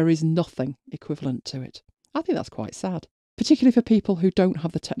there is nothing equivalent to it. I think that's quite sad, particularly for people who don't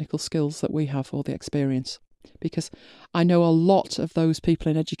have the technical skills that we have or the experience. Because I know a lot of those people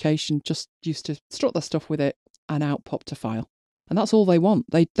in education just used to strut their stuff with it and out popped a file. And that's all they want.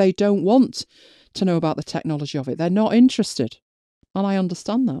 They don't want to know about the technology of it. They're not interested. And I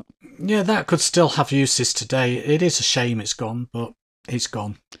understand that. Yeah, that could still have uses today. It is a shame it's gone, but it's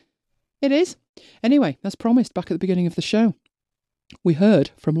gone. It is. Anyway, as promised back at the beginning of the show, we heard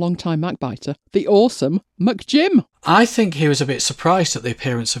from long-time MacBiter, the awesome McJim. I think he was a bit surprised at the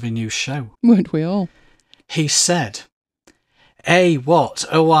appearance of a new show. Weren't we all? He said, "Hey, what?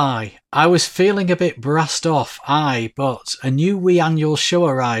 Oh, I was feeling a bit brassed off, but a new wee annual show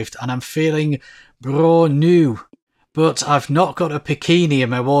arrived and I'm feeling new. But I've not got a bikini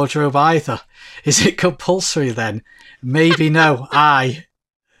in my wardrobe either. Is it compulsory then? Maybe no,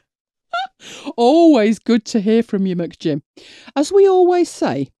 Always good to hear from you, McJim. As we always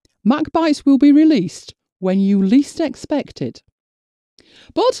say, MacBites will be released when you least expect it.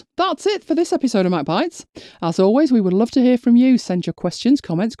 But that's it for this episode of MacBites. As always, we would love to hear from you. Send your questions,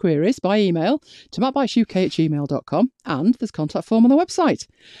 comments, queries by email to macbitesuk@gmail.com, and there's a contact form on the website.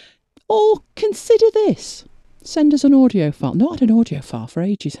 Or consider this. Send us an audio file. Not had an audio file for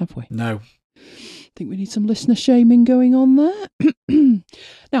ages, have we? No. Think we need some listener shaming going on there.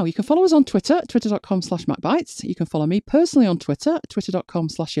 Now, you can follow us on Twitter, twitter.com/MacBites. You can follow me personally on Twitter,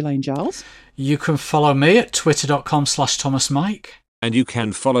 twitter.com/Elaine Giles. You can follow me at twitter.com/ThomasMike. And you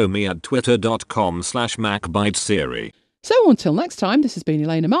can follow me at twitter.com/MacBitesSiri. So until next time, this has been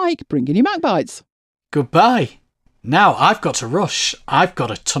Elaine and Mike, bringing you MacBites. Goodbye. Now I've got to rush. I've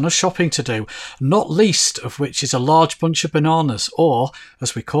got a ton of shopping to do, not least of which is a large bunch of bananas, or,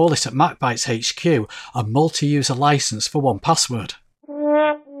 as we call it at MacBites HQ, a multi-user license for 1Password.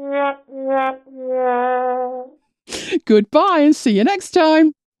 Goodbye and see you next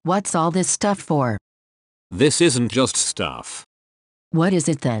time. What's all this stuff for? This isn't just stuff. What is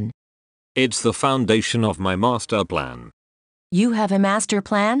it then? It's the foundation of my master plan. You have a master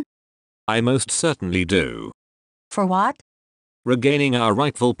plan? I most certainly do. For what? Regaining our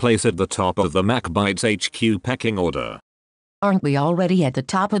rightful place at the top of the MacBites HQ pecking order. Aren't we already at the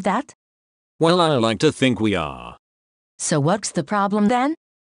top of that? Well, I like to think we are. So what's the problem then?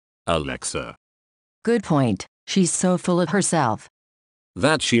 Alexa. Good point. She's so full of herself.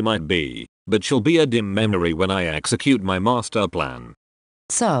 That she might be, but she'll be a dim memory when I execute my master plan.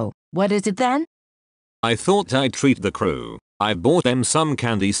 So, what is it then? I thought I'd treat the crew. I bought them some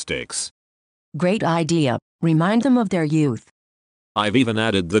candy sticks. Great idea. Remind them of their youth. I've even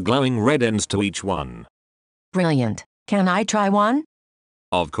added the glowing red ends to each one. Brilliant. Can I try one?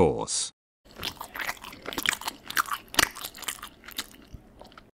 Of course.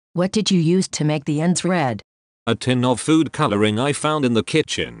 What did you use to make the ends red? A tin of food coloring I found in the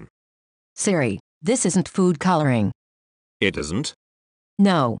kitchen. Siri, this isn't food coloring. It isn't?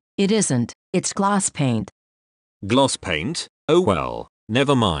 No, it isn't. It's gloss paint. Gloss paint? Oh well,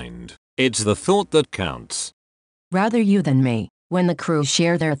 never mind. It's the thought that counts. Rather you than me. When the crew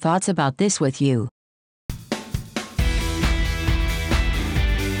share their thoughts about this with you,